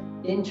 more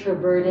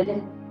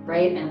introverted,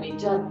 right? And we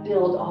just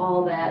build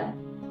all that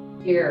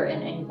fear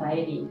and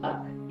anxiety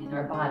up in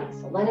our body.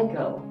 So let it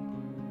go.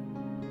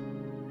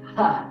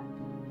 Ha.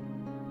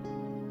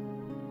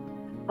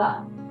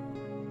 Ha.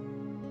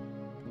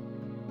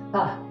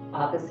 Ha.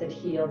 Opposite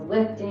heels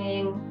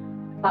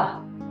lifting.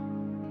 Ha.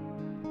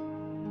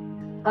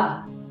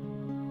 Ha.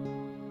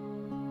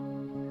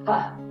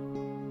 Ha.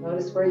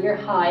 Notice where you're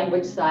high,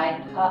 which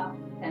side, ha,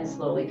 and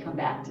slowly come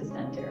back to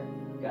center.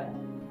 Good.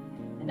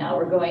 And now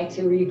we're going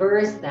to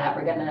reverse that.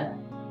 We're gonna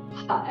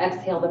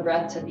exhale the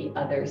breath to the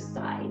other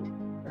side,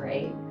 all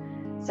right?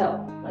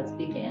 So let's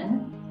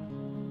begin.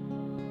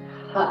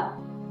 Ha.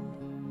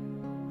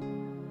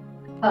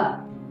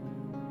 Ha.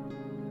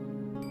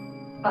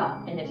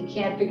 Ha. And if you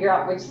can't figure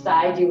out which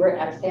side you were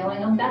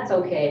exhaling on, that's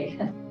okay.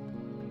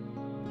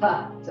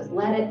 Just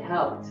let it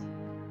out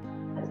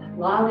as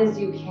loud as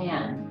you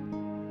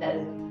can,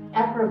 as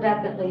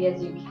effervescently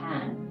as you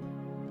can.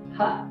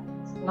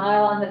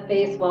 Smile on the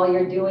face while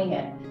you're doing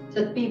it.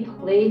 Just be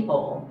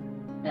playful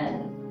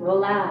and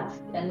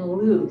relaxed and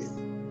loose.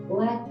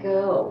 Let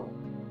go.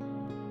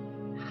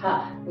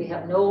 We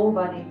have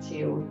nobody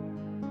to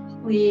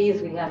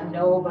please. We have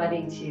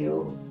nobody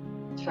to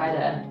try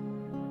to,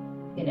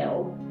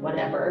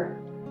 whatever.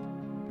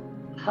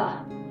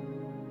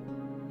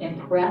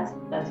 Impressed,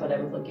 that's what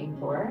I was looking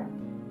for.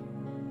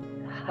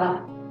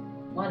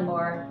 One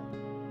more.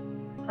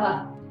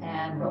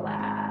 And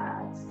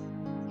relax.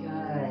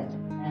 Good.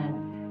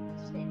 And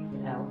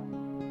shake it out.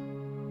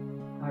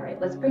 All right,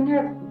 let's bring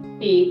our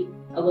feet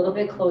a little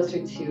bit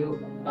closer to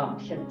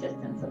hip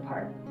distance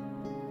apart.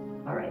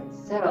 All right,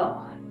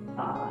 so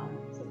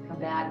let's come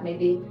back.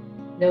 Maybe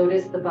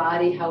notice the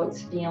body, how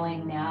it's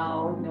feeling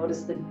now.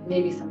 Notice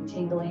maybe some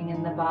tingling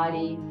in the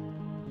body.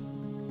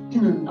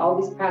 All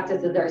these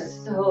practices are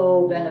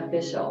so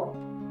beneficial,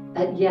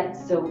 and yet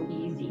so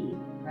easy,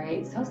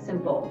 right? So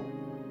simple.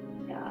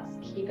 Yes,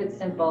 keep it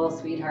simple,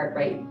 sweetheart,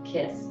 right?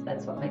 Kiss,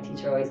 that's what my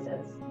teacher always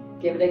says.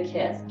 Give it a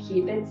kiss.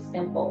 Keep it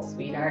simple,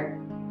 sweetheart.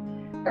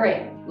 All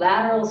right,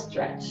 lateral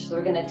stretch. So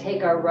we're gonna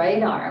take our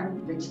right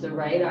arm, reach the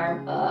right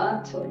arm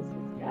up towards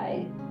the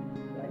sky.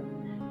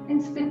 Good.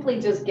 And simply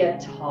just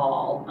get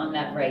tall on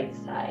that right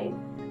side,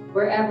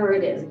 wherever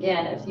it is.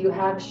 Again, if you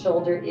have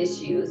shoulder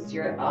issues,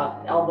 your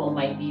elbow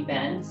might be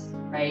bent,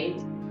 right?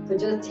 So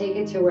just take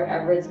it to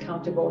wherever it's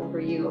comfortable for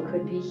you. It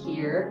could be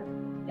here,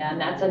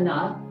 and that's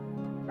enough,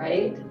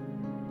 right?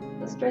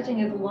 So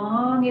stretching as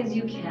long as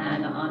you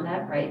can on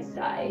that right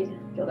side.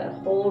 Feel that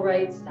whole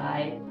right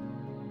side.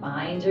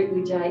 Find your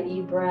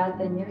Ujjayi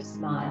breath and your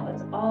smile.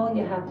 That's all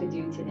you have to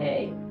do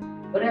today.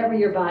 Whatever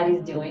your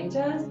body's doing,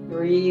 just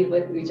breathe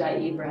with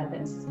Ujjayi breath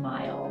and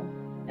smile.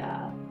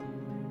 Yeah.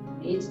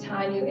 Each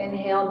time you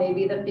inhale,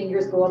 maybe the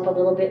fingers go up a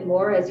little bit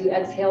more. As you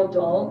exhale,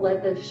 don't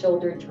let the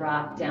shoulder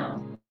drop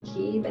down.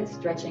 Keep it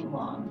stretching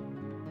long.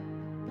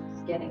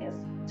 Just getting as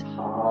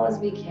tall as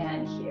we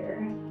can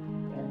here.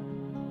 Good.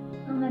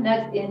 On the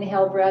next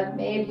inhale breath,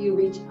 maybe you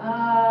reach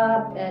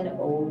up and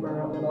over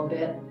a little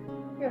bit.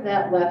 Here,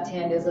 that left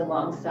hand is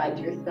alongside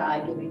your thigh,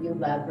 giving you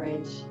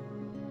leverage.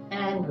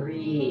 And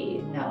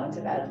breathe now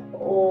into that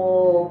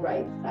whole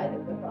right side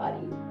of the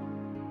body.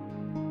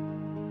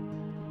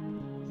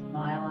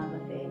 Smile on the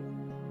face.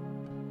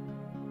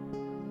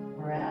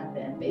 Breath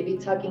in. Maybe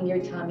tucking your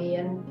tummy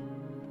in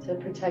to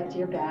protect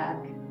your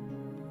back.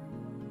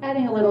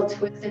 Adding a little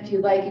twist if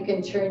you like. You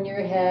can turn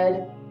your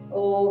head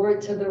over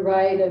to the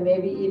right and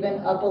maybe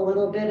even up a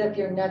little bit if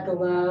your neck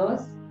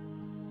allows.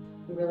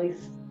 You really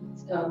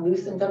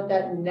loosened up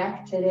that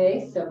neck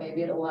today, so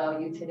maybe it'll allow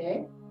you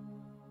today.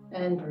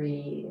 And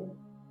breathe.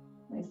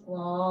 Nice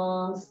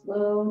long,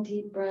 slow,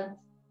 deep breaths.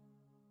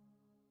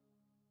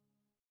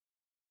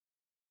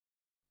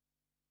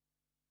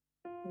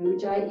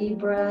 Ujjayi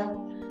breath.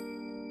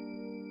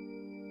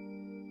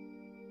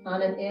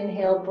 On an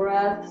inhale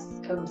breath,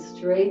 come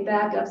straight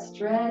back up,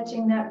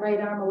 stretching that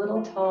right arm a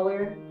little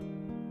taller.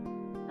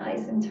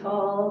 Nice and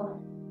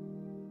tall.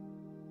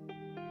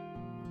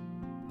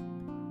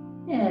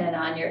 And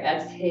on your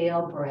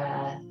exhale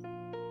breath,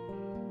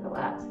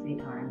 relax the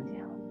arm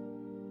down.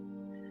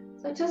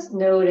 So just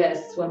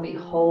notice when we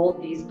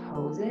hold these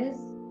poses,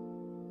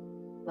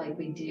 like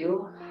we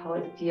do, how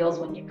it feels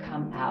when you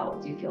come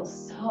out. You feel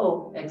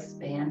so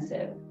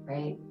expansive,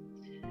 right?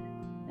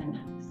 And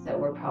so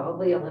we're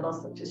probably a little,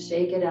 so just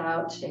shake it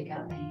out, shake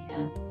out the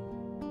hand.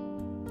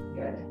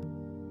 Good.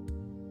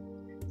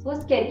 So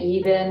let's get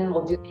even.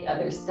 We'll do the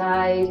other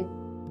side.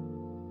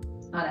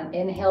 On an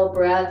inhale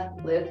breath,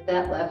 lift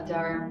that left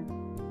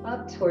arm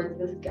up towards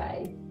the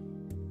sky.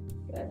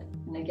 Good.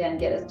 And again,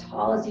 get as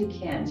tall as you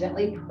can.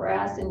 Gently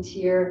press into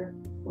your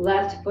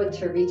left foot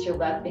to reach your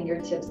left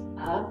fingertips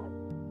up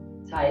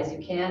as high as you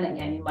can.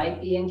 Again, you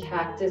might be in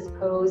cactus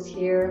pose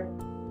here.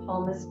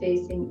 Palm is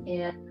facing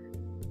in.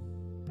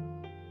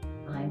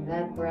 Find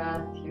that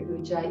breath, your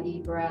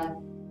Ujjayi breath.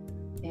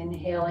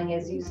 Inhaling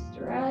as you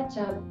stretch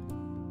up.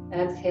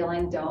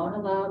 Exhaling, don't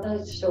allow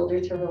the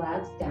shoulder to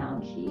relax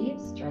down. Keep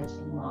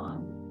stretching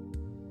long.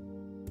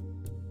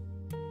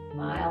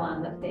 Smile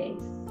on the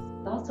face.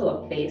 It's also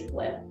a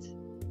facelift.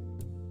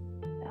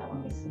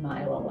 When we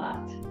smile a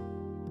lot.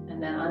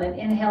 And then on an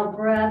inhale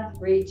breath,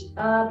 reach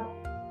up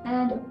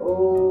and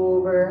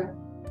over.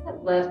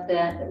 That left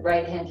hand, the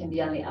right hand can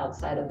be on the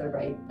outside of the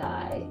right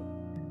thigh.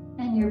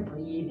 And you're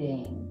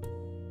breathing.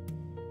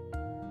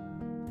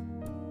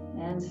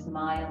 And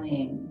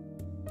smiling.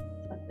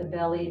 Tuck the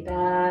belly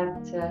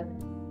back to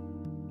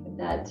give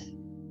that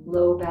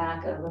low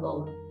back a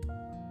little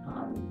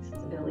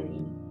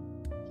stability.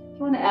 If you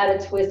want to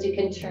add a twist, you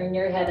can turn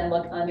your head and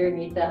look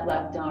underneath that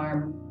left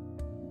arm.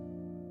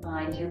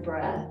 Find your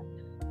breath.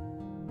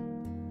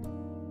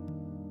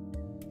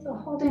 So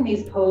holding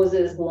these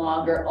poses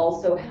longer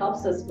also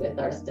helps us with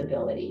our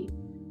stability,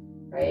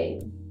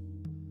 right?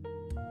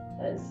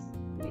 Because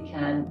we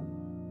can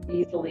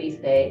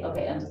easily say,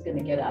 okay, I'm just going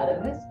to get out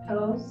of this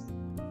pose.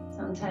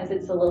 Sometimes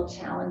it's a little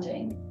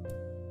challenging,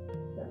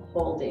 but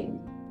holding.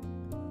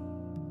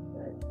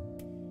 Good.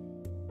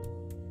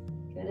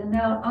 Good. And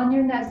now on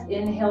your next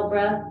inhale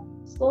breath,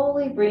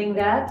 slowly bring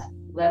that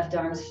left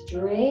arm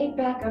straight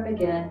back up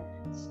again.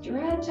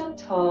 Stretch up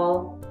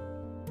tall,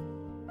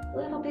 a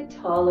little bit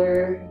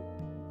taller,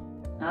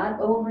 not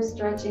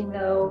overstretching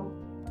though.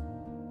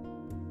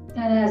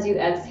 And as you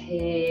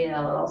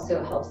exhale, it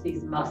also helps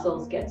these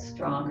muscles get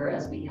stronger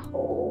as we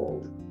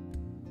hold.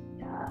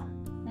 Yeah,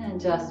 and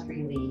just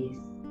release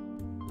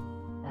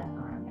that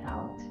arm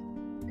out.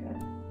 Good.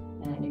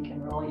 And you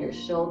can roll your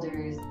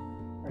shoulders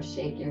or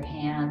shake your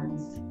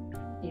hands,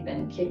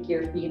 even kick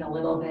your feet a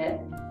little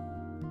bit.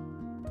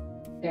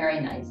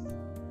 Very nice.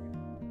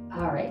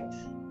 All right,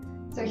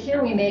 so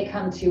here we may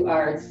come to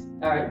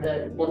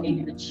we'll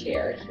need the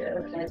chair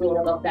here. We're gonna do a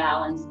little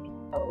balancing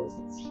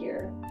poses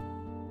here.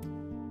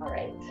 All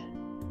right,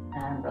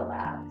 and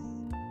relax.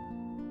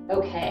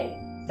 Okay,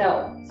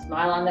 so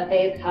smile on the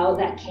face. How's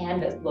that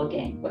canvas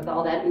looking with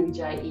all that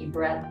Ujjayi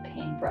breath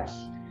paintbrush?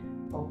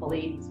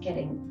 Hopefully it's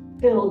getting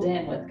filled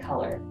in with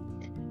color.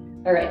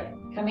 All right,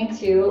 coming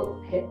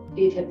to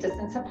feet hip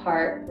distance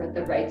apart with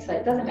the right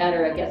side. Doesn't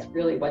matter, I guess,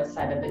 really what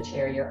side of the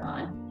chair you're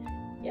on.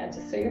 Yeah,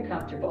 just so you're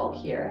comfortable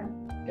here.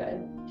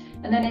 Good.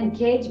 And then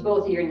engage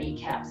both of your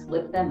kneecaps.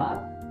 Lift them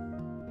up.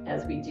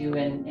 as we do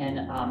in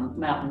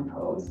mountain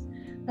pose.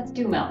 Let's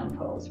do mountain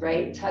pose,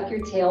 right? Tuck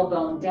your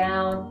tailbone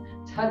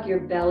down, tuck your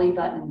belly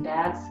button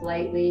back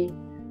slightly,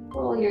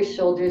 pull your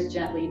shoulders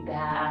gently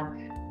back.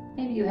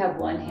 Maybe you have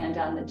one hand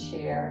on the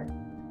chair.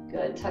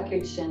 Good, tuck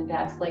your chin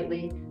back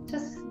slightly.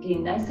 Just be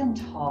nice and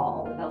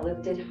tall with a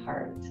lifted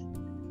heart.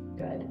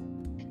 Good.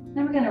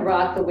 Then we're gonna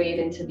rock the weight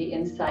into the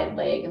inside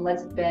leg, and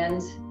let's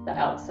bend the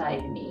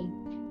outside knee.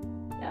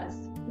 Yes,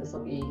 this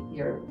will be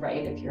your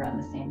right if you're on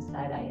the same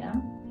side I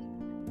am.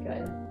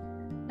 Good.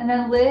 And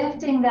then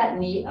lifting that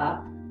knee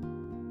up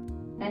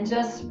and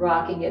just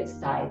rocking it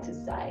side to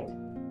side.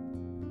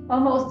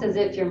 Almost as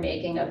if you're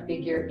making a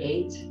figure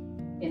 8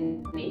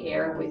 in the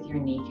air with your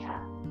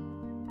kneecap.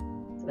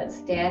 So that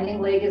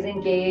standing leg is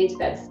engaged,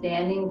 that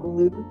standing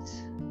glute,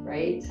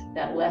 right?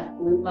 That left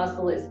glute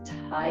muscle is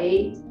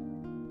tight,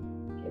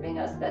 giving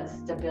us that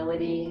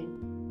stability,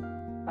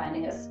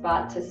 finding a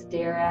spot to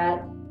stare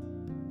at,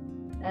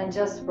 and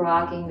just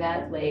rocking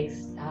that leg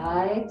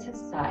side to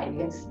side.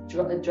 You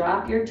can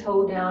drop your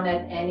toe down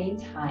at any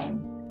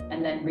time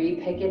and then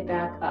re-pick it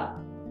back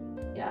up.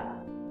 Yeah.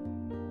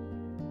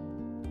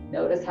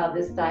 Notice how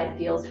this side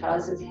feels. How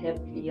does this hip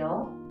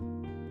feel?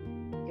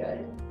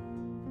 Good.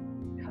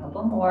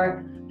 Couple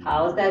more.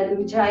 How's that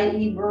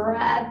ujjayi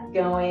breath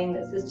going?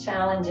 This is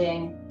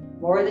challenging.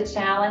 More the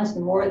challenge, the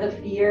more the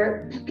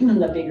fear,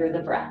 the bigger the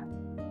breath.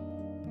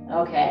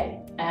 Okay,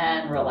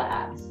 and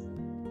relax.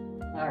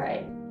 All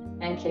right,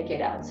 and kick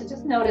it out. So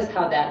just notice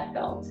how that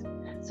felt.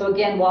 So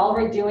again, while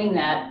we're doing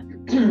that,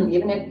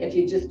 even if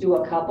you just do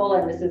a couple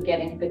and this is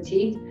getting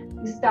fatigued,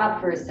 you stop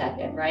for a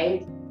second,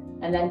 right?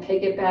 And then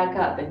pick it back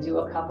up and do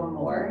a couple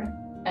more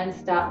and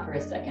stop for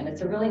a second.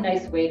 It's a really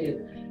nice way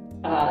to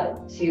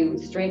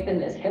strengthen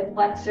this hip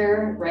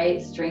flexor,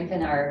 right?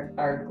 Strengthen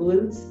our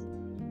glutes.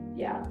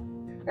 Yeah.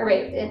 All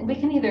right, and we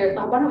can either,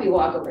 why don't we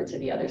walk over to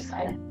the other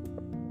side?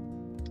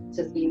 It's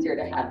just easier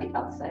to have the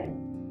outside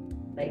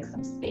leg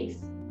some space.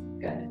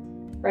 Good.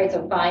 Right,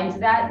 so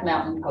find that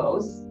mountain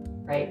pose,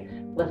 right?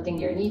 Lifting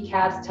your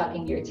kneecaps,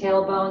 tucking your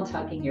tailbone,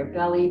 tucking your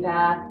belly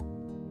back.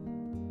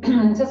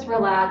 Just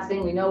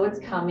relaxing, we know what's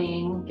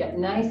coming. Get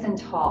nice and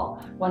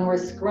tall. When we're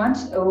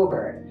scrunched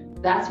over,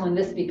 that's when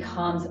this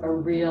becomes a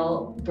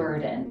real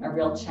burden, a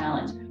real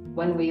challenge.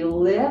 When we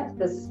lift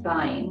the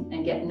spine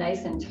and get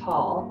nice and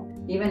tall,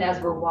 even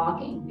as we're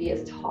walking, be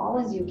as tall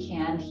as you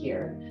can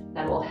here.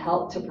 That will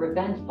help to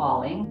prevent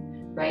falling,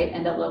 right?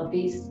 And it will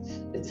be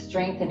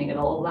strengthening.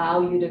 It'll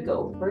allow you to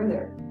go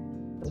further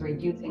because we're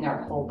using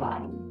our whole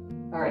body.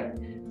 All right,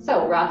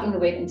 so rocking the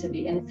weight into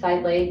the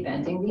inside leg,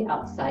 bending the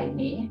outside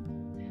knee.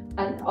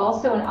 And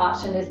also an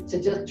option is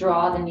to just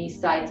draw the knee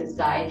side to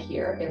side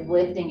here if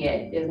lifting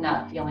it is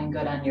not feeling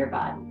good on your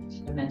body. I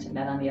should have mentioned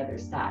that on the other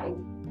side.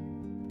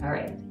 All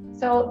right,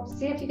 so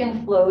see if you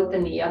can float the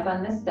knee up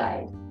on this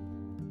side.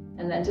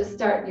 And then just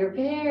start your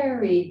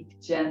very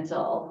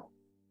gentle,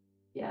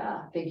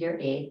 figure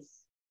 8s.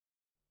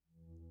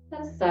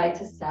 Then side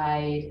to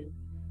side.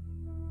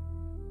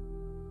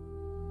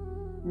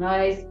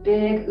 Nice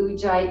big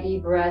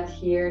ujjayi breath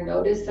here.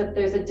 Notice if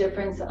there's a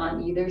difference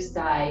on either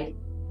side.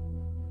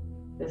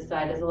 This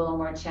side is a little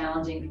more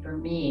challenging for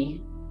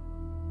me,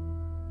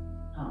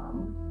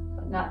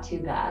 but not too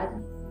bad.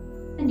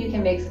 And you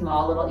can make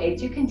small little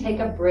 8s. You can take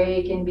a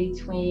break in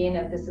between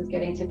if this is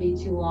getting to be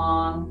too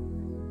long.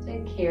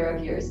 Take care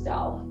of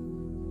yourself.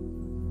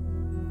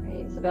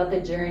 Right? It's about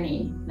the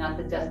journey, not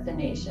the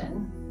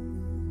destination.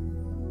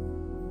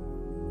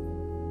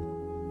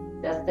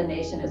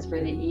 Destination is for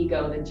the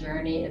ego, the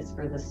journey is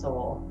for the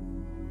soul.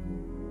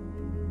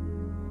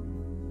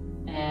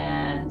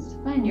 And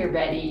when you're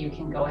ready, you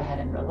can go ahead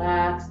and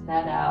relax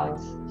that out,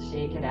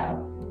 shake it out.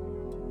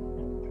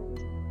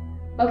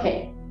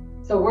 Okay,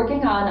 so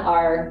working on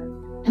our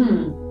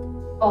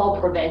fall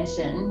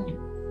prevention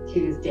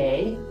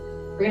Tuesday,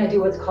 we're going to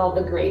do what's called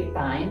the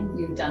grapevine.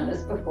 You've done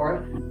this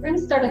before. We're going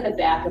to start at the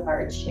back of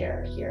our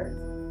chair here.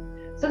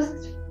 So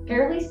it's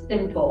fairly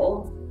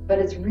simple, but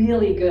it's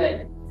really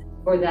good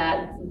for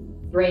that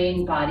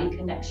brain-body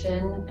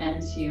connection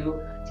and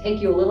to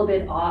take you a little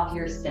bit off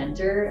your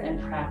center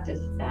and practice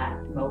that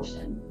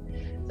motion.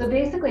 So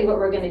basically what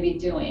we're going to be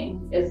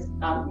doing is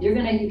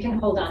you can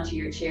hold onto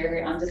your chair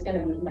here. I'm just going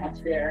to move my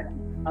chair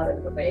out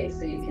of the way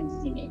so you can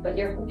see me, but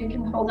you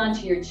can hold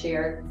onto your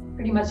chair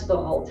pretty much the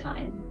whole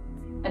time.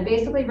 And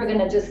basically we're going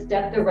to just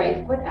step the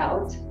right foot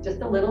out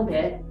just a little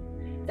bit.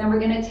 Then we're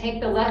going to take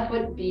the left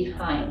foot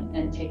behind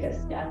and take a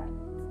step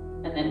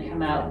and then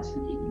come out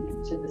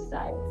to the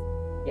side.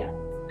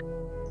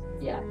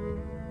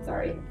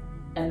 Sorry.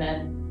 And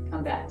then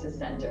come back to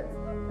center.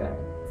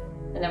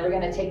 Good. And then we're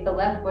going to take the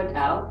left foot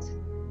out,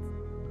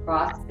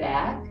 cross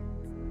back,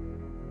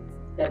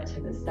 step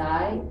to the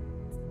side,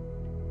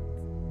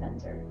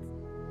 center.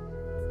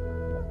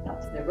 Now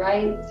to the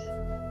right,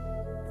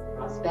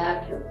 cross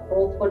back, your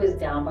whole foot is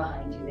down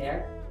behind you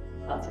there,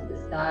 out to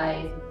the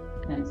side,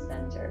 and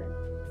center.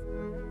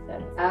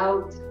 Step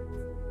out,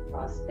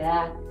 cross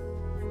back,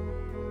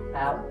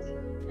 out,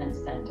 and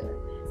center.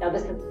 Now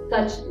this is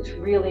such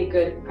really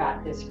good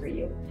practice for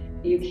you.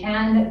 You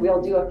can,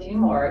 we'll do a few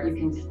more. You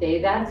can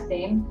stay that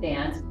same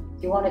stance.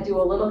 If you want to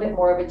do a little bit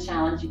more of a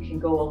challenge, you can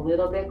go a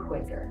little bit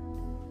quicker,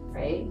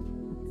 right?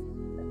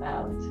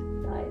 Out,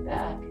 side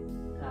back,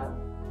 out,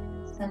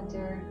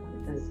 center.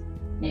 This is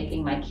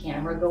making my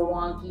camera go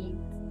wonky.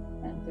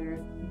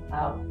 Center,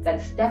 out.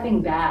 That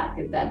stepping back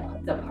is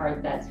the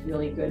part that's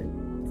really good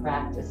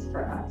practice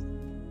for us.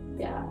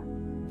 Yeah.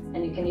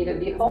 And you can either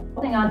be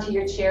holding onto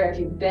your chair. If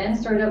you've been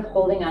sort of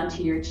holding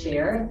onto your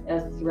chair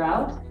as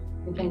throughout,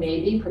 you can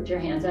maybe put your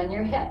hands on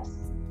your hips.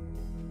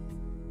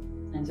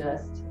 And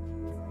just,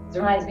 this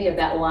reminds me of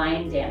that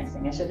line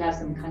dancing. I should have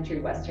some country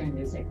western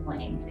music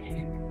playing.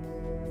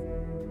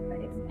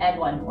 Right. And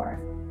one more.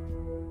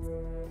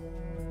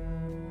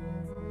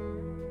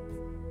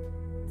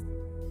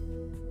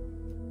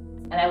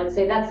 And I would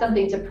say that's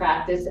something to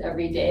practice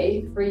every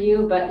day for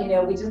you, but you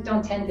know, we just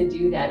don't tend to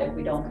do that if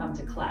we don't come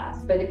to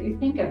class. But if you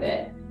think of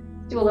it,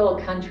 do a little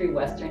country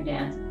western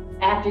dance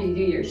after you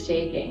do your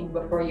shaking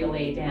before you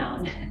lay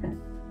down.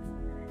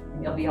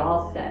 And you'll be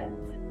all set.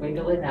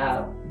 Wiggle it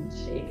out and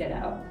shake it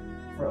out.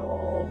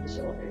 Roll the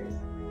shoulders.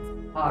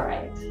 All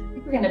right, I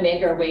think we're gonna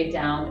make our way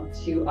down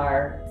to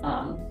our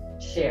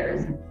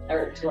chairs,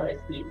 or to our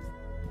seats.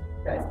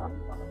 Good.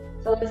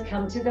 So let's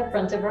come to the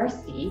front of our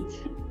seat.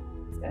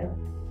 Good.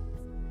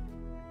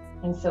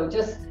 And so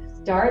just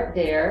start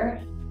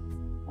there.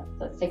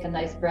 Let's take a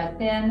nice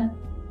breath in.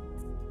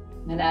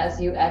 And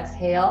as you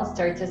exhale,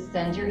 start to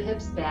send your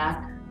hips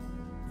back.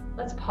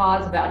 Let's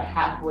pause about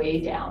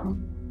halfway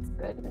down.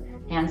 Good.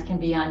 Hands can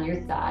be on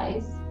your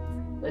thighs.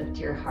 Lift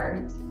your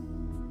heart.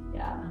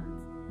 Yeah.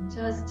 And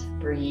just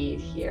breathe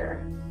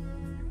here.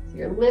 So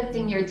you're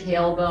lifting your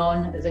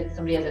tailbone as if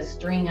somebody has a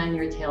string on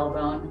your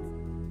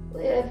tailbone.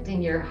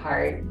 Lifting your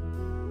heart.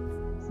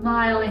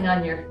 Smiling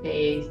on your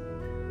face.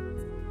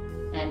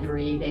 And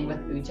breathing with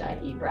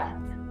Ujjayi breath.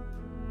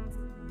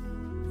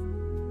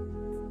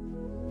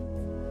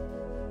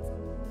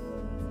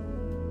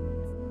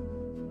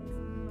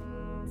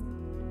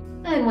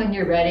 And when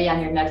you're ready, on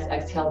your next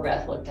exhale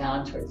breath, look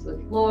down towards the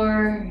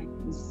floor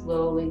and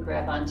slowly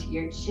grab onto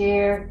your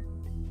chair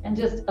and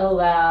just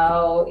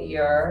allow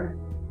your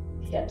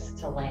hips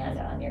to land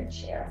on your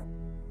chair.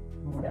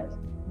 Good.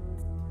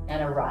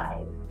 And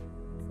arrive.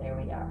 There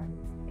we are.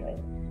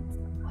 Good.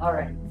 All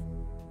right.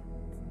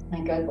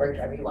 And good work,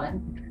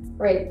 everyone.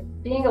 Great.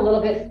 Being a little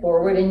bit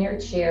forward in your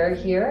chair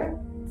here,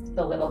 just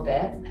a little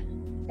bit.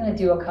 I'm going to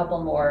do a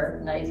couple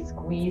more nice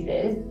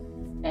squeezes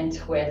and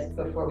twists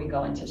before we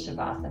go into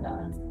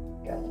Shavasana.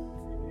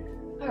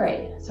 Good. All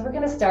right, so we're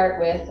going to start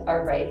with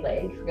our right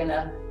leg. We're going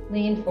to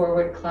lean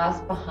forward,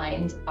 clasp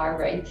behind our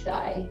right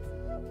thigh.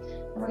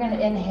 And we're going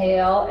to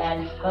inhale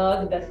and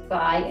hug the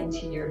thigh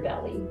into your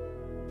belly.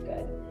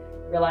 Good.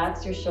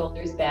 Relax your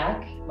shoulders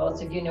back.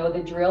 Most of you know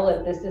the drill.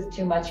 If this is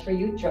too much for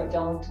you,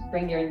 don't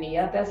bring your knee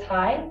up as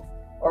high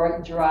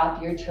or drop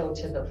your toe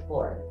to the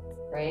floor,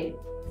 right?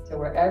 So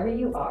wherever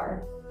you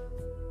are,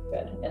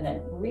 good. And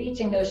then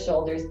reaching those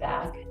shoulders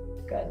back,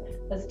 good.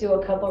 Let's do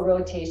a couple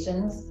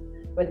rotations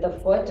with the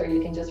foot, or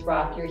you can just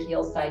rock your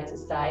heel side to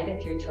side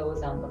if your toe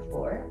is on the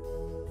floor.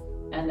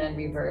 And then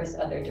reverse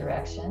other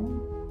direction.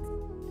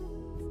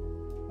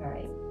 All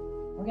right.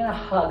 We're gonna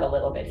hug a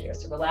little bit here.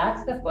 So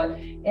relax the foot.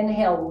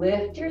 Inhale,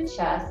 lift your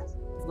chest,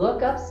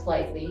 look up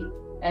slightly,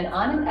 and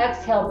on an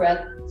exhale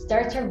breath,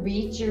 start to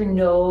reach your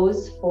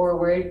nose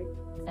forward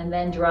and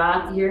then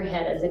drop your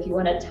head as if you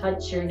want to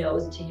touch your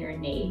nose to your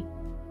knee,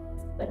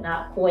 but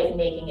not quite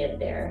making it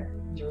there.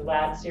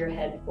 Relax your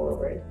head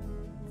forward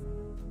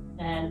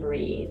and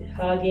breathe.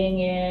 Hugging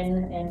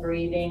in and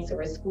breathing. So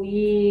we're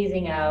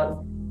squeezing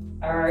out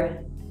our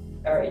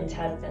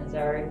intestines,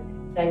 our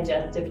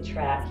digestive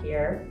tract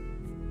here.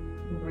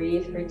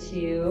 Breathe for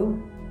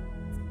 2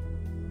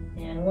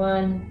 and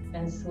 1,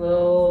 and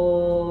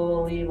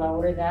slowly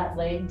lower that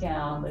leg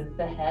down, lift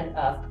the head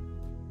up.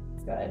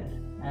 Good,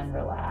 and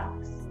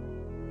relax.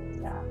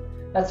 Yeah,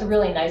 that's a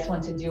really nice one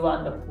to do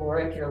on the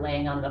floor if you're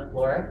laying on the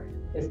floor,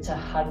 is to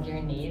hug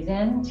your knees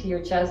in to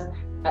your chest.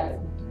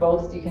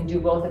 Both, you can do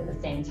both at the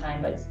same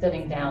time, but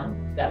sitting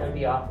down, that would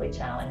be awfully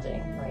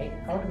challenging, right?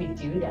 How would we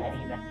do that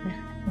even?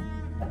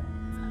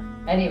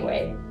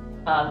 Anyway.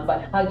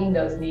 But hugging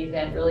those knees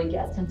in really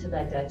gets into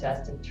that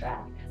digestive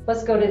tract.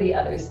 Let's go to the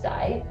other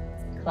side.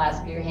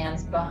 Clasp your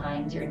hands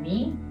behind your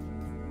knee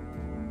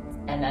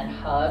and then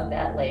hug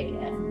that leg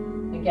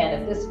in.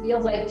 Again, if this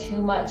feels like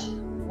too much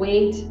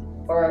weight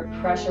or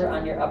pressure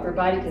on your upper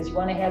body, because you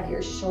want to have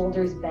your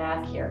shoulders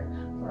back here.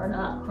 We're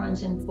not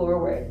crunching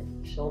forward.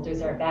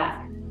 Shoulders are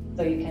back.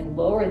 So you can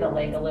lower the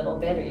leg a little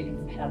bit, or you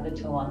can have the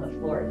toe on the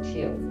floor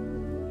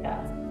too.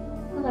 Yeah.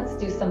 Well, let's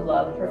do some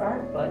love for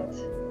our foot.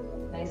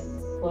 Nice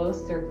slow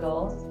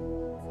circles,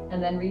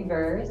 and then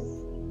reverse,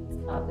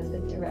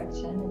 opposite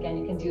direction. Again,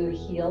 you can do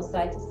heel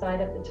side to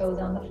side if the toes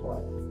on the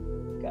floor.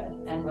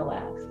 Good, and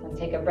relax. And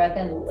take a breath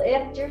in,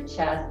 lift your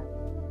chest,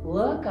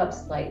 look up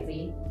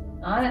slightly.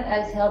 On an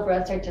exhale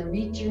breath, start to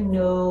reach your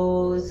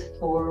nose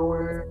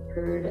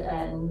forward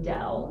and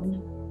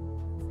down.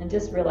 And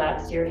just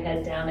relax your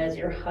head down as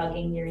you're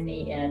hugging your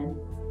knee in.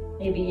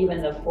 Maybe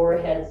even the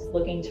forehead's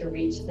looking to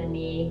reach the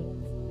knee.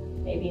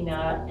 Maybe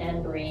not,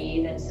 and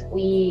breathe and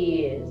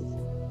squeeze.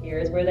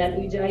 Here's where that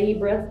ujjayi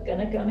breath's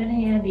gonna come in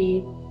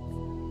handy.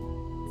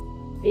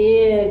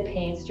 Big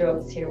pain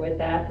strokes here with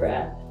that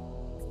breath.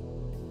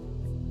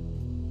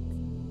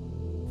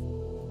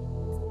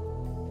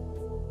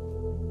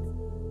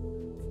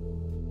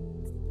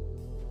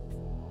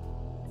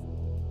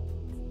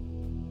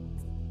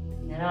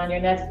 And on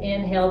your next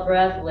inhale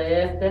breath,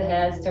 lift the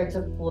head, start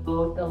to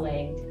float the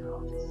leg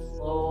down. Just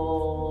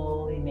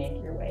slowly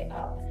make your way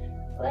up.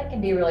 Well, that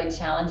can be really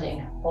challenging.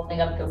 Holding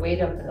up the weight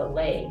of the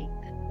leg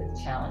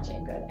is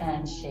challenging. Good.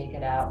 And shake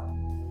it out.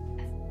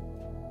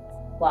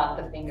 Flop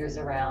the fingers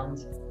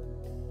around.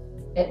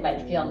 It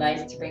might feel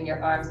nice to bring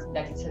your arms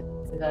next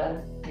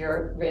to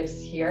your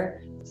ribs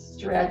here.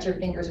 Stretch your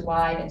fingers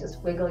wide and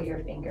just wiggle your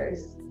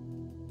fingers.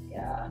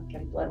 Yeah,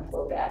 get blood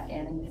flow back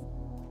in.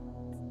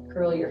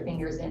 Curl your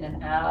fingers in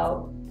and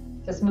out.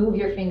 Just move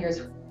your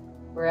fingers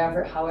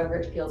wherever, however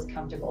it feels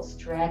comfortable,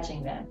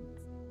 stretching them.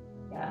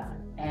 Yeah,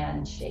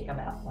 and shake them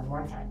out one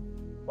more time.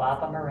 Flop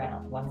them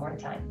around one more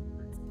time.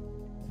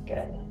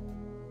 Good,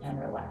 and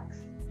relax.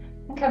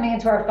 And coming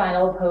into our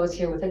final pose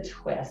here with a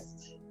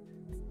twist.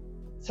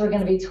 So we're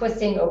gonna be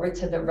twisting over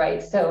to the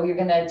right. So you're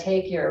gonna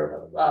take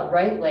your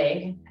right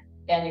leg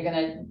and you're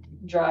gonna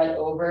draw it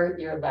over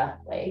your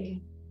left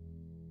leg.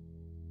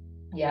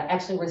 Yeah,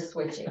 actually we're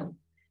switching.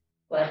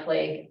 Left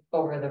leg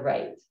over the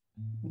right.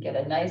 Get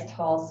a nice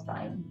tall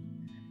spine.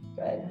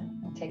 Good.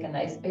 And take a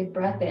nice big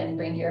breath in.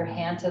 Bring your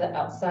hand to the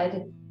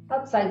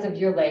outsides of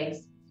your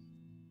legs.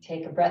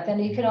 Take a breath in.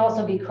 You can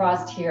also be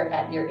crossed here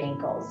at your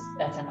ankles.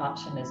 That's an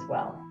option as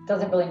well.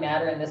 Doesn't really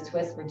matter in this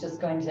twist. We're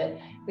just going to,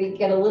 we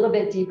get a little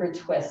bit deeper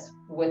twist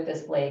with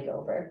this leg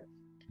over.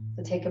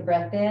 So take a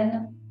breath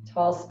in,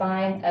 tall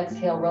spine,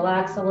 exhale,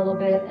 relax a little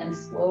bit, and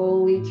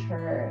slowly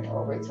turn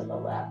over to the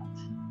left.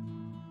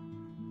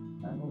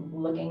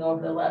 Looking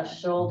over the left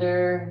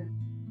shoulder.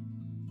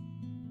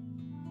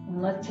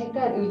 And let's take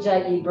that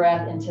ujjayi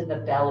breath into the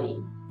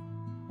belly.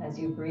 As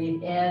you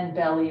breathe in,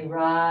 belly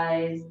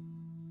rise.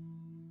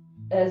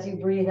 As you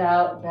breathe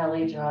out,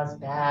 belly draws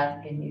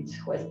back and you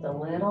twist a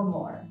little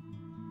more.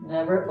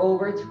 Never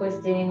over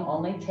twisting,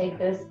 only take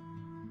this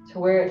to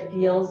where it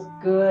feels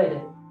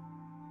good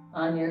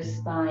on your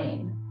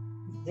spine.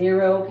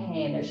 Zero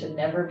pain. There should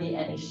never be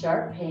any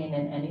sharp pain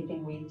in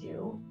anything we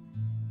do.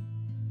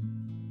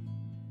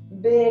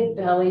 Big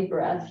belly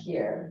breath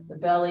here. The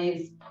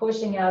belly's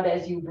pushing out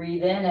as you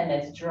breathe in and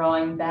it's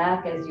drawing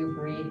back as you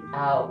breathe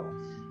out.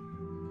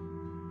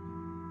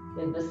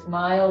 Did the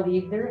smile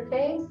leave their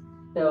face?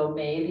 So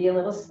maybe a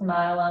little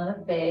smile on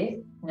the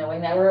face,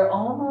 knowing that we're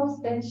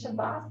almost in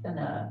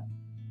Shavasana,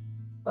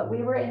 but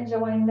we were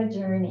enjoying the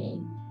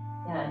journey.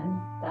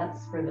 And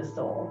that's for the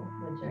soul,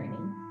 the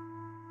journey.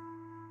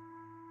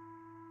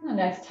 The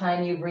next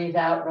time you breathe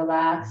out,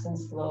 relax and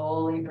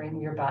slowly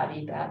bring your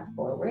body back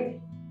forward.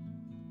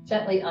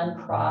 Gently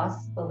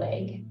uncross the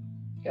leg.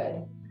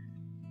 Good.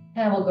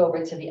 And we'll go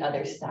over to the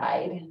other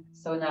side.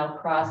 So now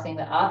crossing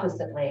the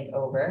opposite leg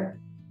over,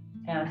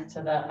 hands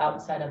to the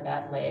outside of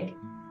that leg.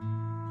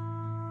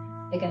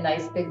 Take a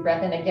nice big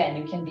breath in. Again,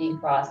 you can be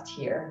crossed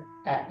here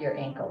at your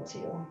ankle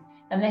too.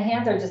 And the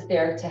hands are just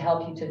there to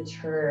help you to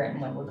turn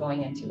when we're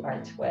going into our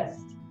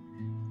twist.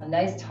 A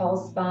nice tall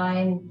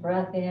spine,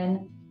 breath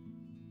in.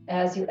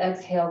 As you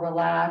exhale,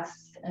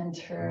 relax and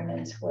turn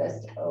and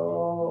twist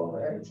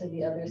over to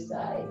the other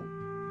side.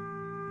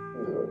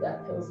 Ooh,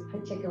 that feels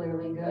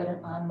particularly good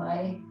on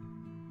my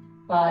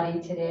body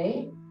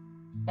today.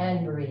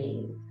 And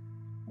breathe.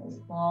 Nice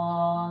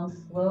long,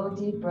 slow,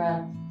 deep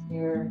breaths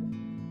here.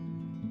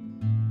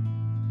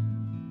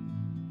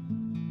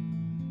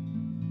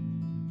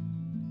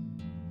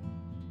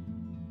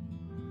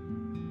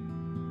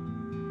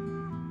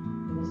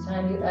 Each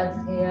time you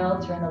exhale,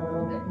 turn a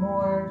little bit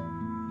more.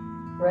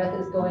 Breath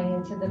is going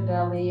into the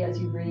belly as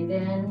you breathe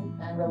in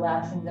and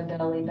relaxing the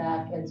belly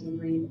back as you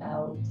breathe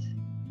out.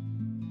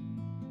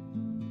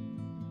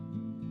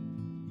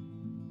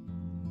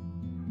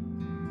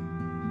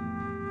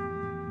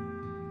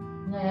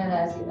 And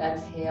as you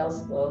exhale,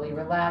 slowly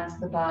relax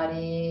the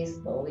body,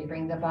 slowly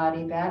bring the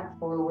body back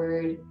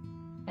forward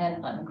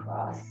and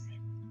uncross.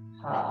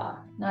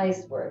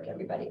 Nice work,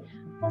 everybody.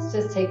 Let's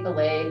just take the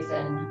legs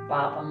and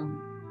bop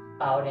them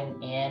out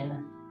and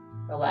in.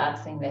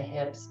 Relaxing the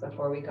hips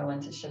before we go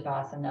into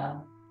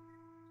Shavasana.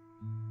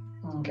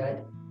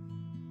 Good.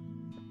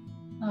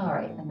 All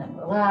right, and then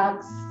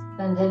relax.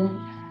 And then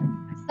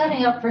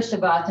setting up for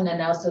Shavasana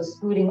now. So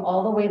scooting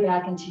all the way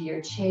back into your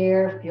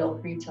chair. Feel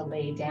free to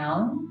lay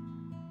down.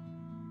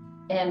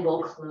 And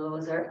we'll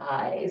close our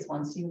eyes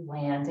once you've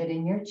landed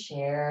in your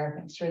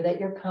chair. Make sure that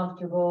you're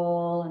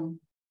comfortable and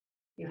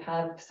you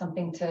have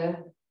something to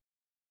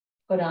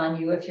put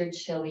on you if you're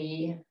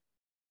chilly.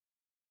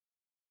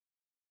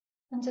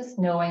 And just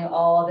knowing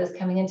all of this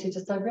coming into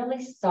just a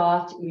really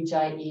soft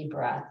ujjayi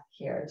breath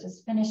here,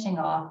 just finishing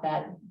off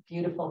that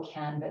beautiful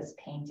canvas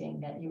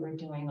painting that you were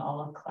doing all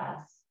of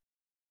class.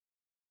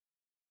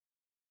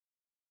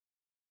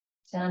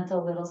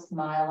 Gentle little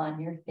smile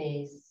on your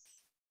face.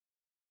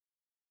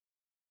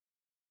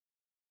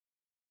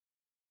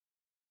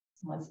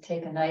 Let's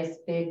take a nice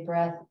big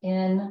breath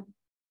in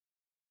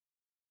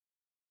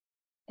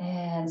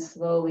and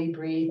slowly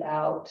breathe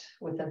out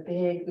with a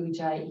big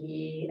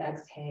Ujjayi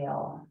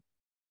exhale.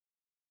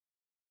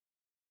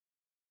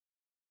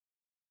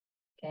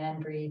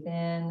 Again, breathe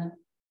in.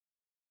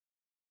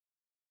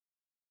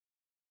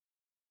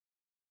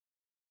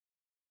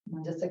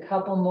 And just a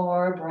couple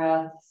more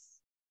breaths.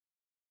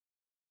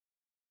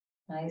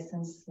 Nice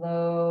and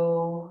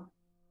slow.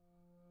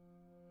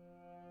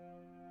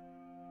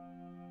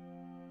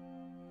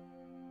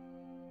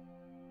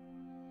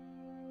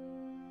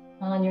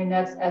 On your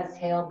next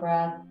exhale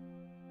breath,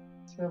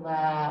 just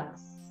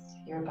relax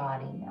your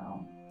body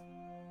now.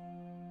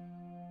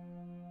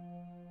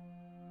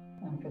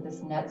 And for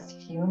this next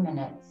few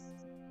minutes,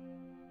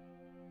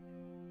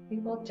 we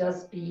will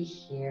just be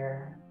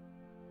here,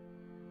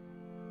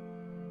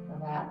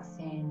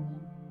 relaxing.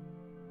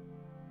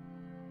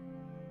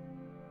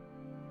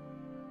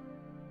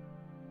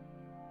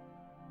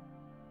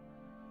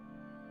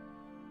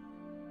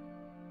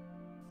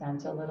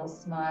 Send a little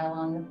smile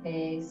on the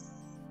face.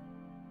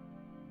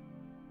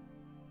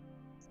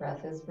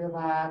 Breath is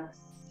relaxed.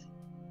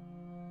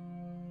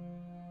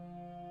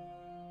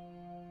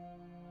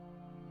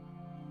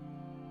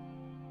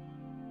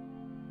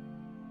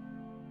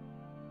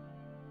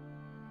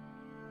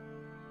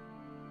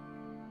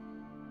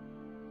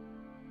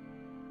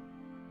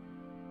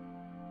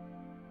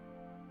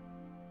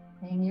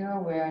 Bring your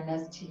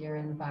awareness to your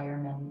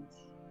environment.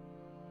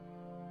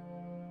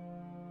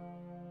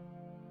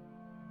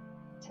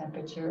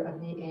 Temperature of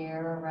the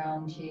air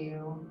around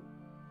you.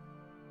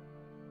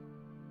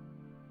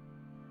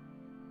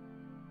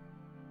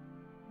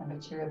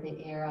 Temperature of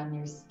the air on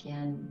your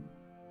skin.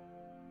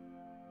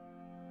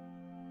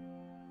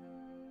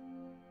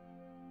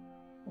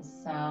 The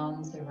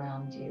sounds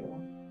around you.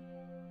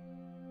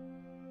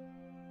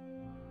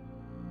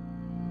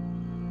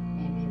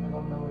 Maybe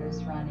little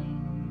motors running.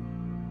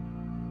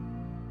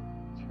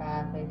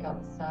 Traffic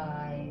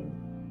outside.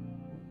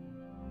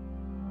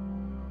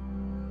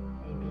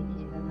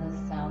 Maybe even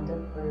the sound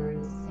of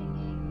birds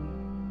singing.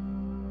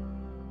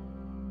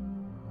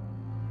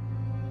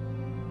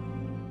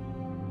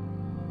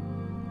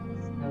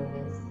 Just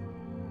notice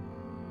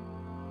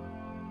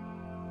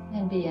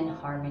and be in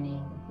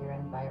harmony with your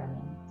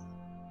environment.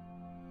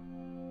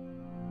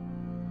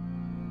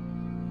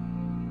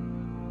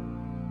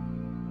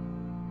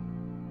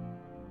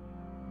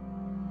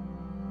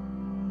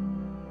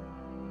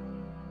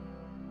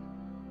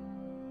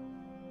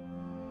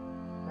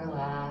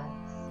 Relax.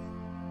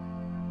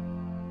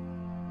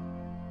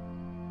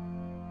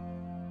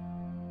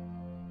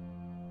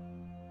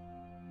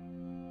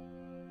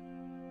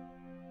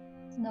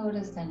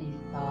 Notice any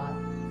thoughts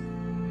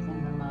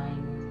in the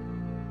mind.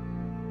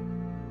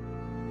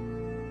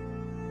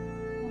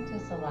 And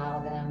just allow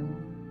them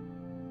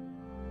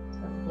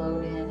to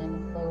float in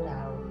and float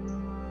out.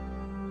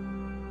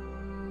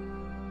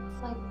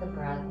 Just like the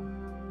breath.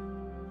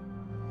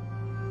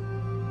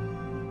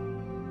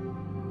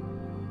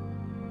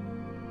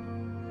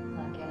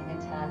 Not getting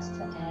attached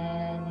to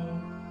any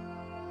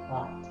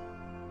thought.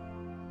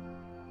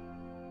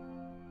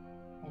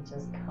 They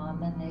just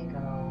come and they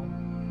go.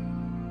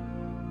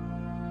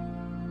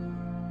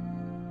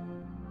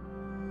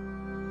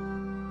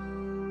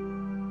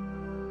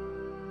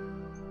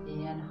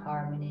 Be in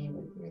harmony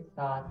with your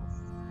thoughts.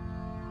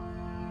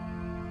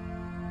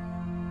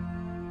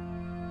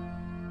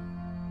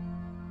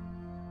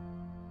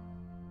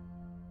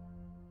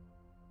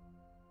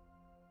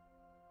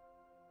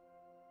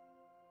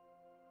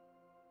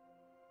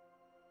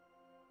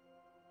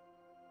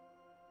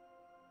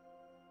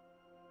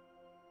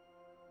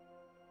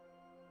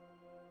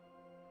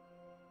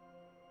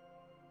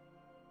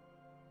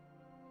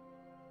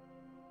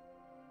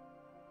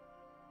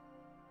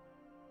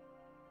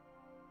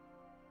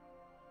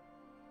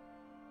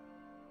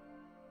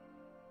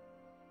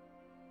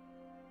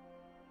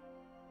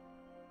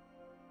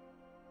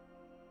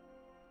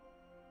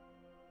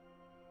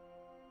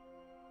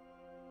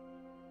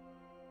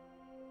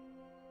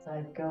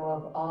 Let go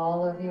of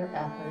all of your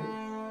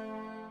efforts.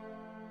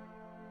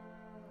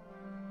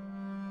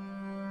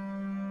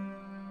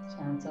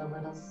 Gentle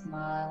little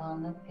smile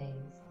on the face.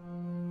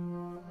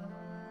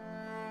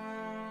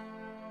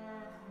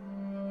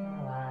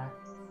 Relax.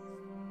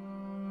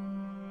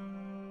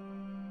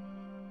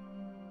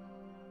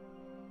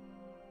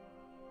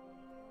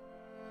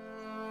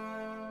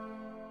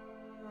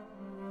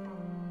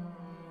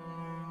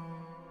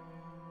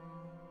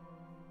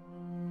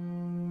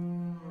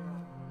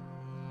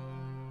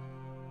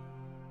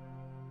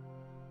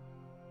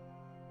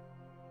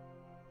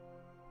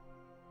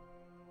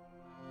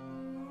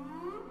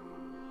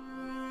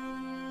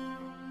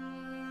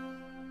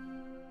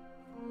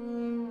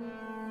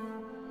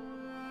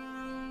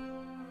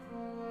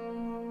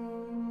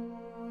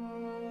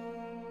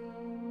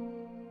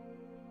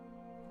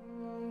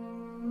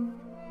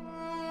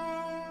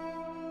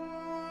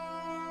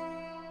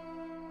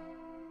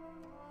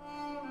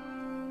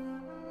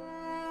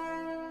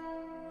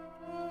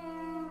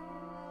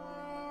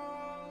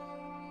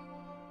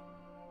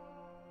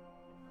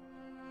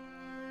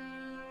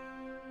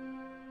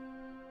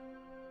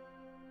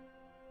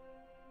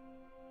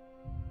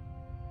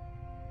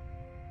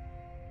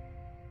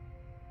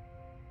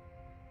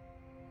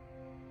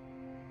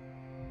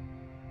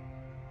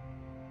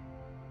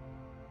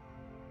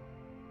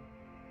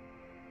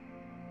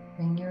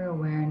 Bring your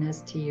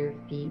awareness to your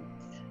feet.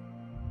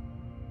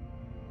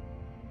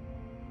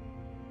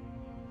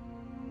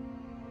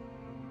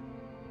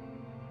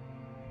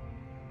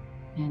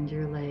 And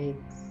your legs.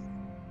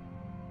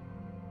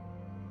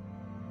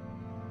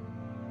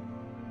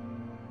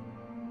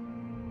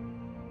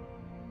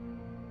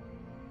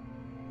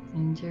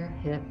 And your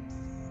hips.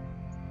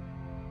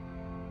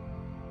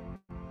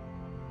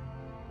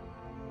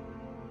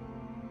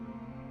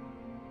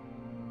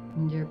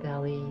 And your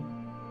belly.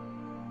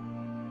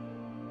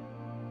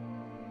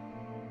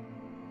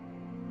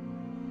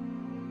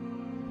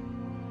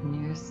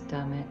 And your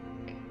stomach.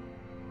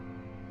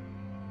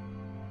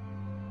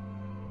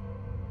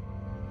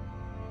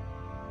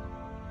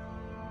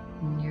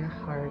 And your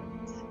heart.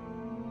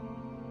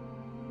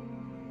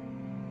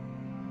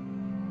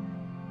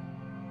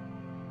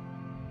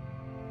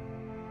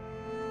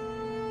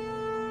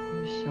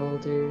 Your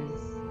shoulders.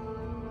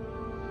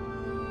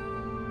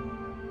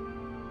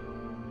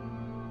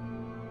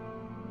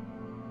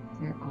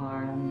 Your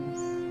arms.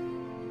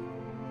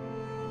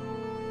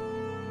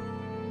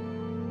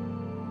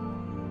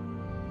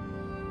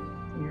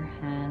 Your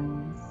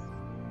hands.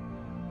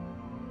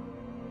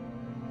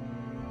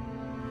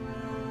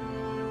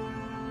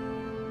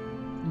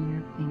 And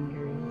your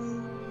fingers.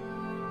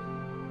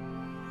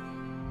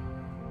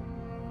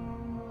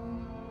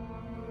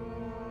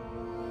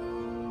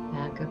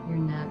 Back of your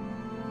neck.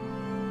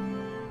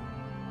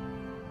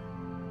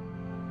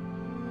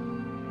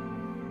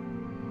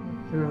 Your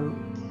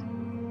throat.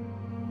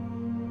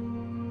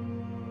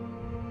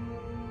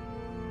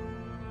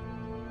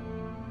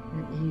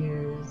 Your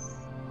ears.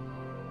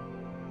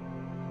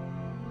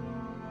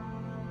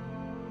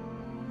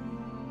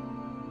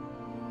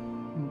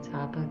 On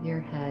top of your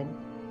head.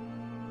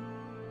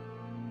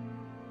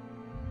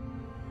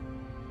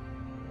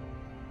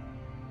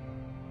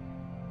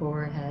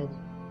 Forehead.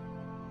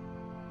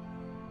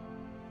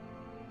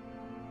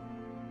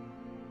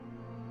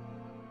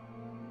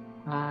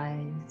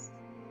 Eyes.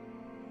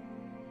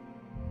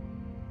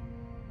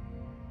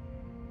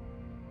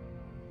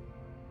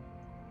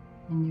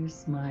 And your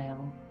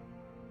smile.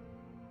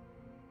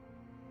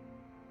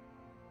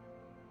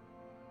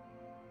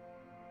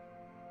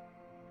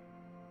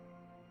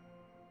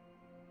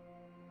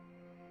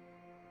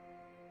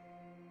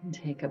 And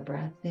take a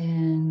breath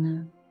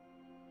in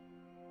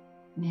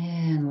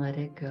and let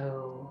it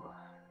go.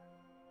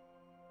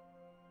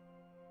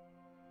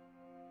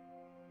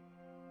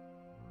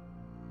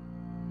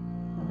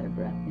 Another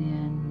breath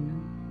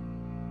in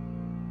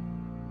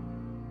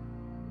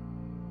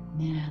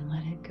and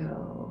let it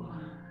go.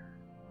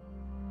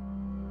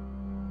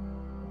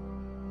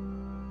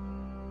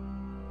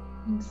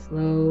 And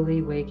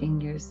slowly waking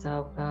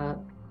yourself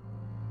up,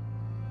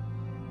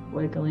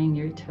 wiggling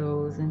your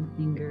toes and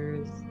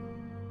fingers,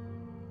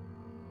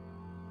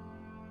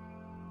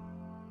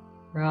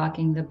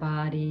 rocking the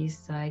body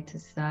side to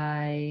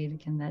side,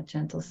 again that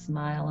gentle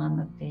smile on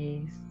the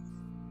face.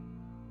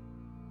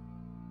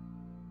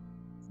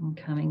 And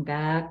coming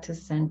back to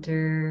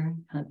center,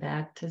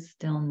 back to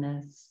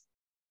stillness.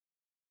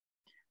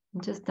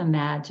 And just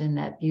imagine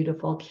that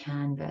beautiful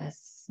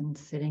canvas and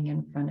sitting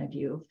in front of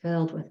you,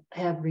 filled with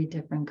every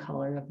different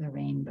color of the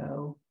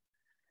rainbow.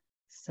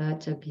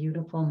 Such a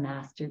beautiful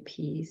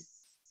masterpiece,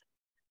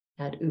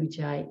 that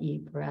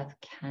Ujjayi breath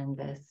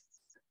canvas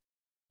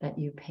that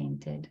you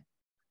painted.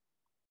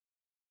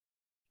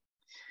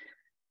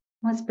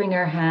 Let's bring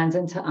our hands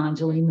into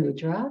Anjali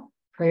Mudra.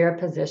 Prayer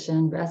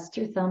position, rest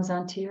your thumbs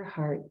onto your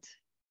heart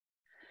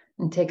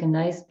and take a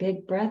nice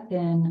big breath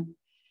in.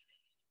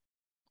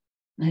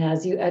 And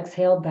as you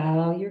exhale,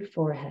 bow your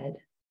forehead,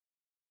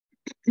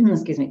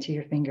 excuse me, to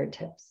your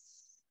fingertips.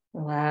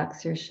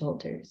 Relax your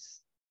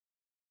shoulders.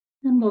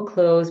 And we'll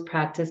close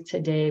practice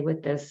today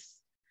with this.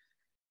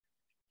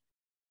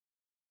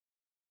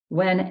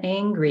 When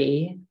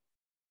angry,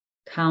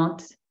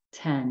 count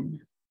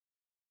 10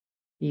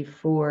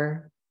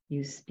 before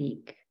you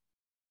speak.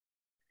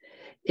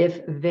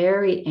 If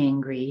very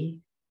angry,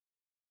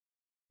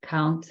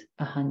 count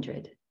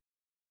 100.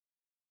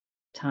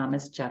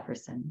 Thomas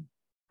Jefferson.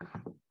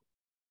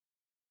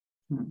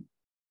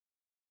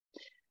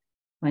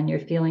 When you're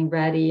feeling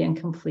ready and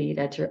complete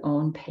at your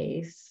own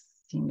pace,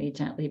 you may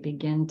gently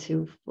begin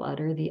to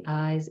flutter the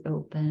eyes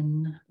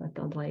open, let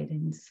the light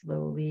in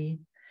slowly.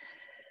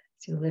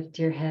 As you lift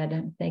your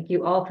head. Thank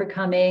you all for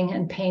coming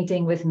and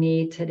painting with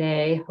me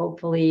today.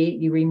 Hopefully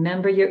you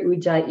remember your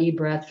Ujjayi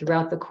breath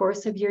throughout the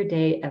course of your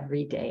day,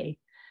 every day.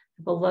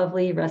 Have a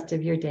lovely rest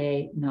of your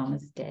day.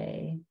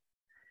 Namaste.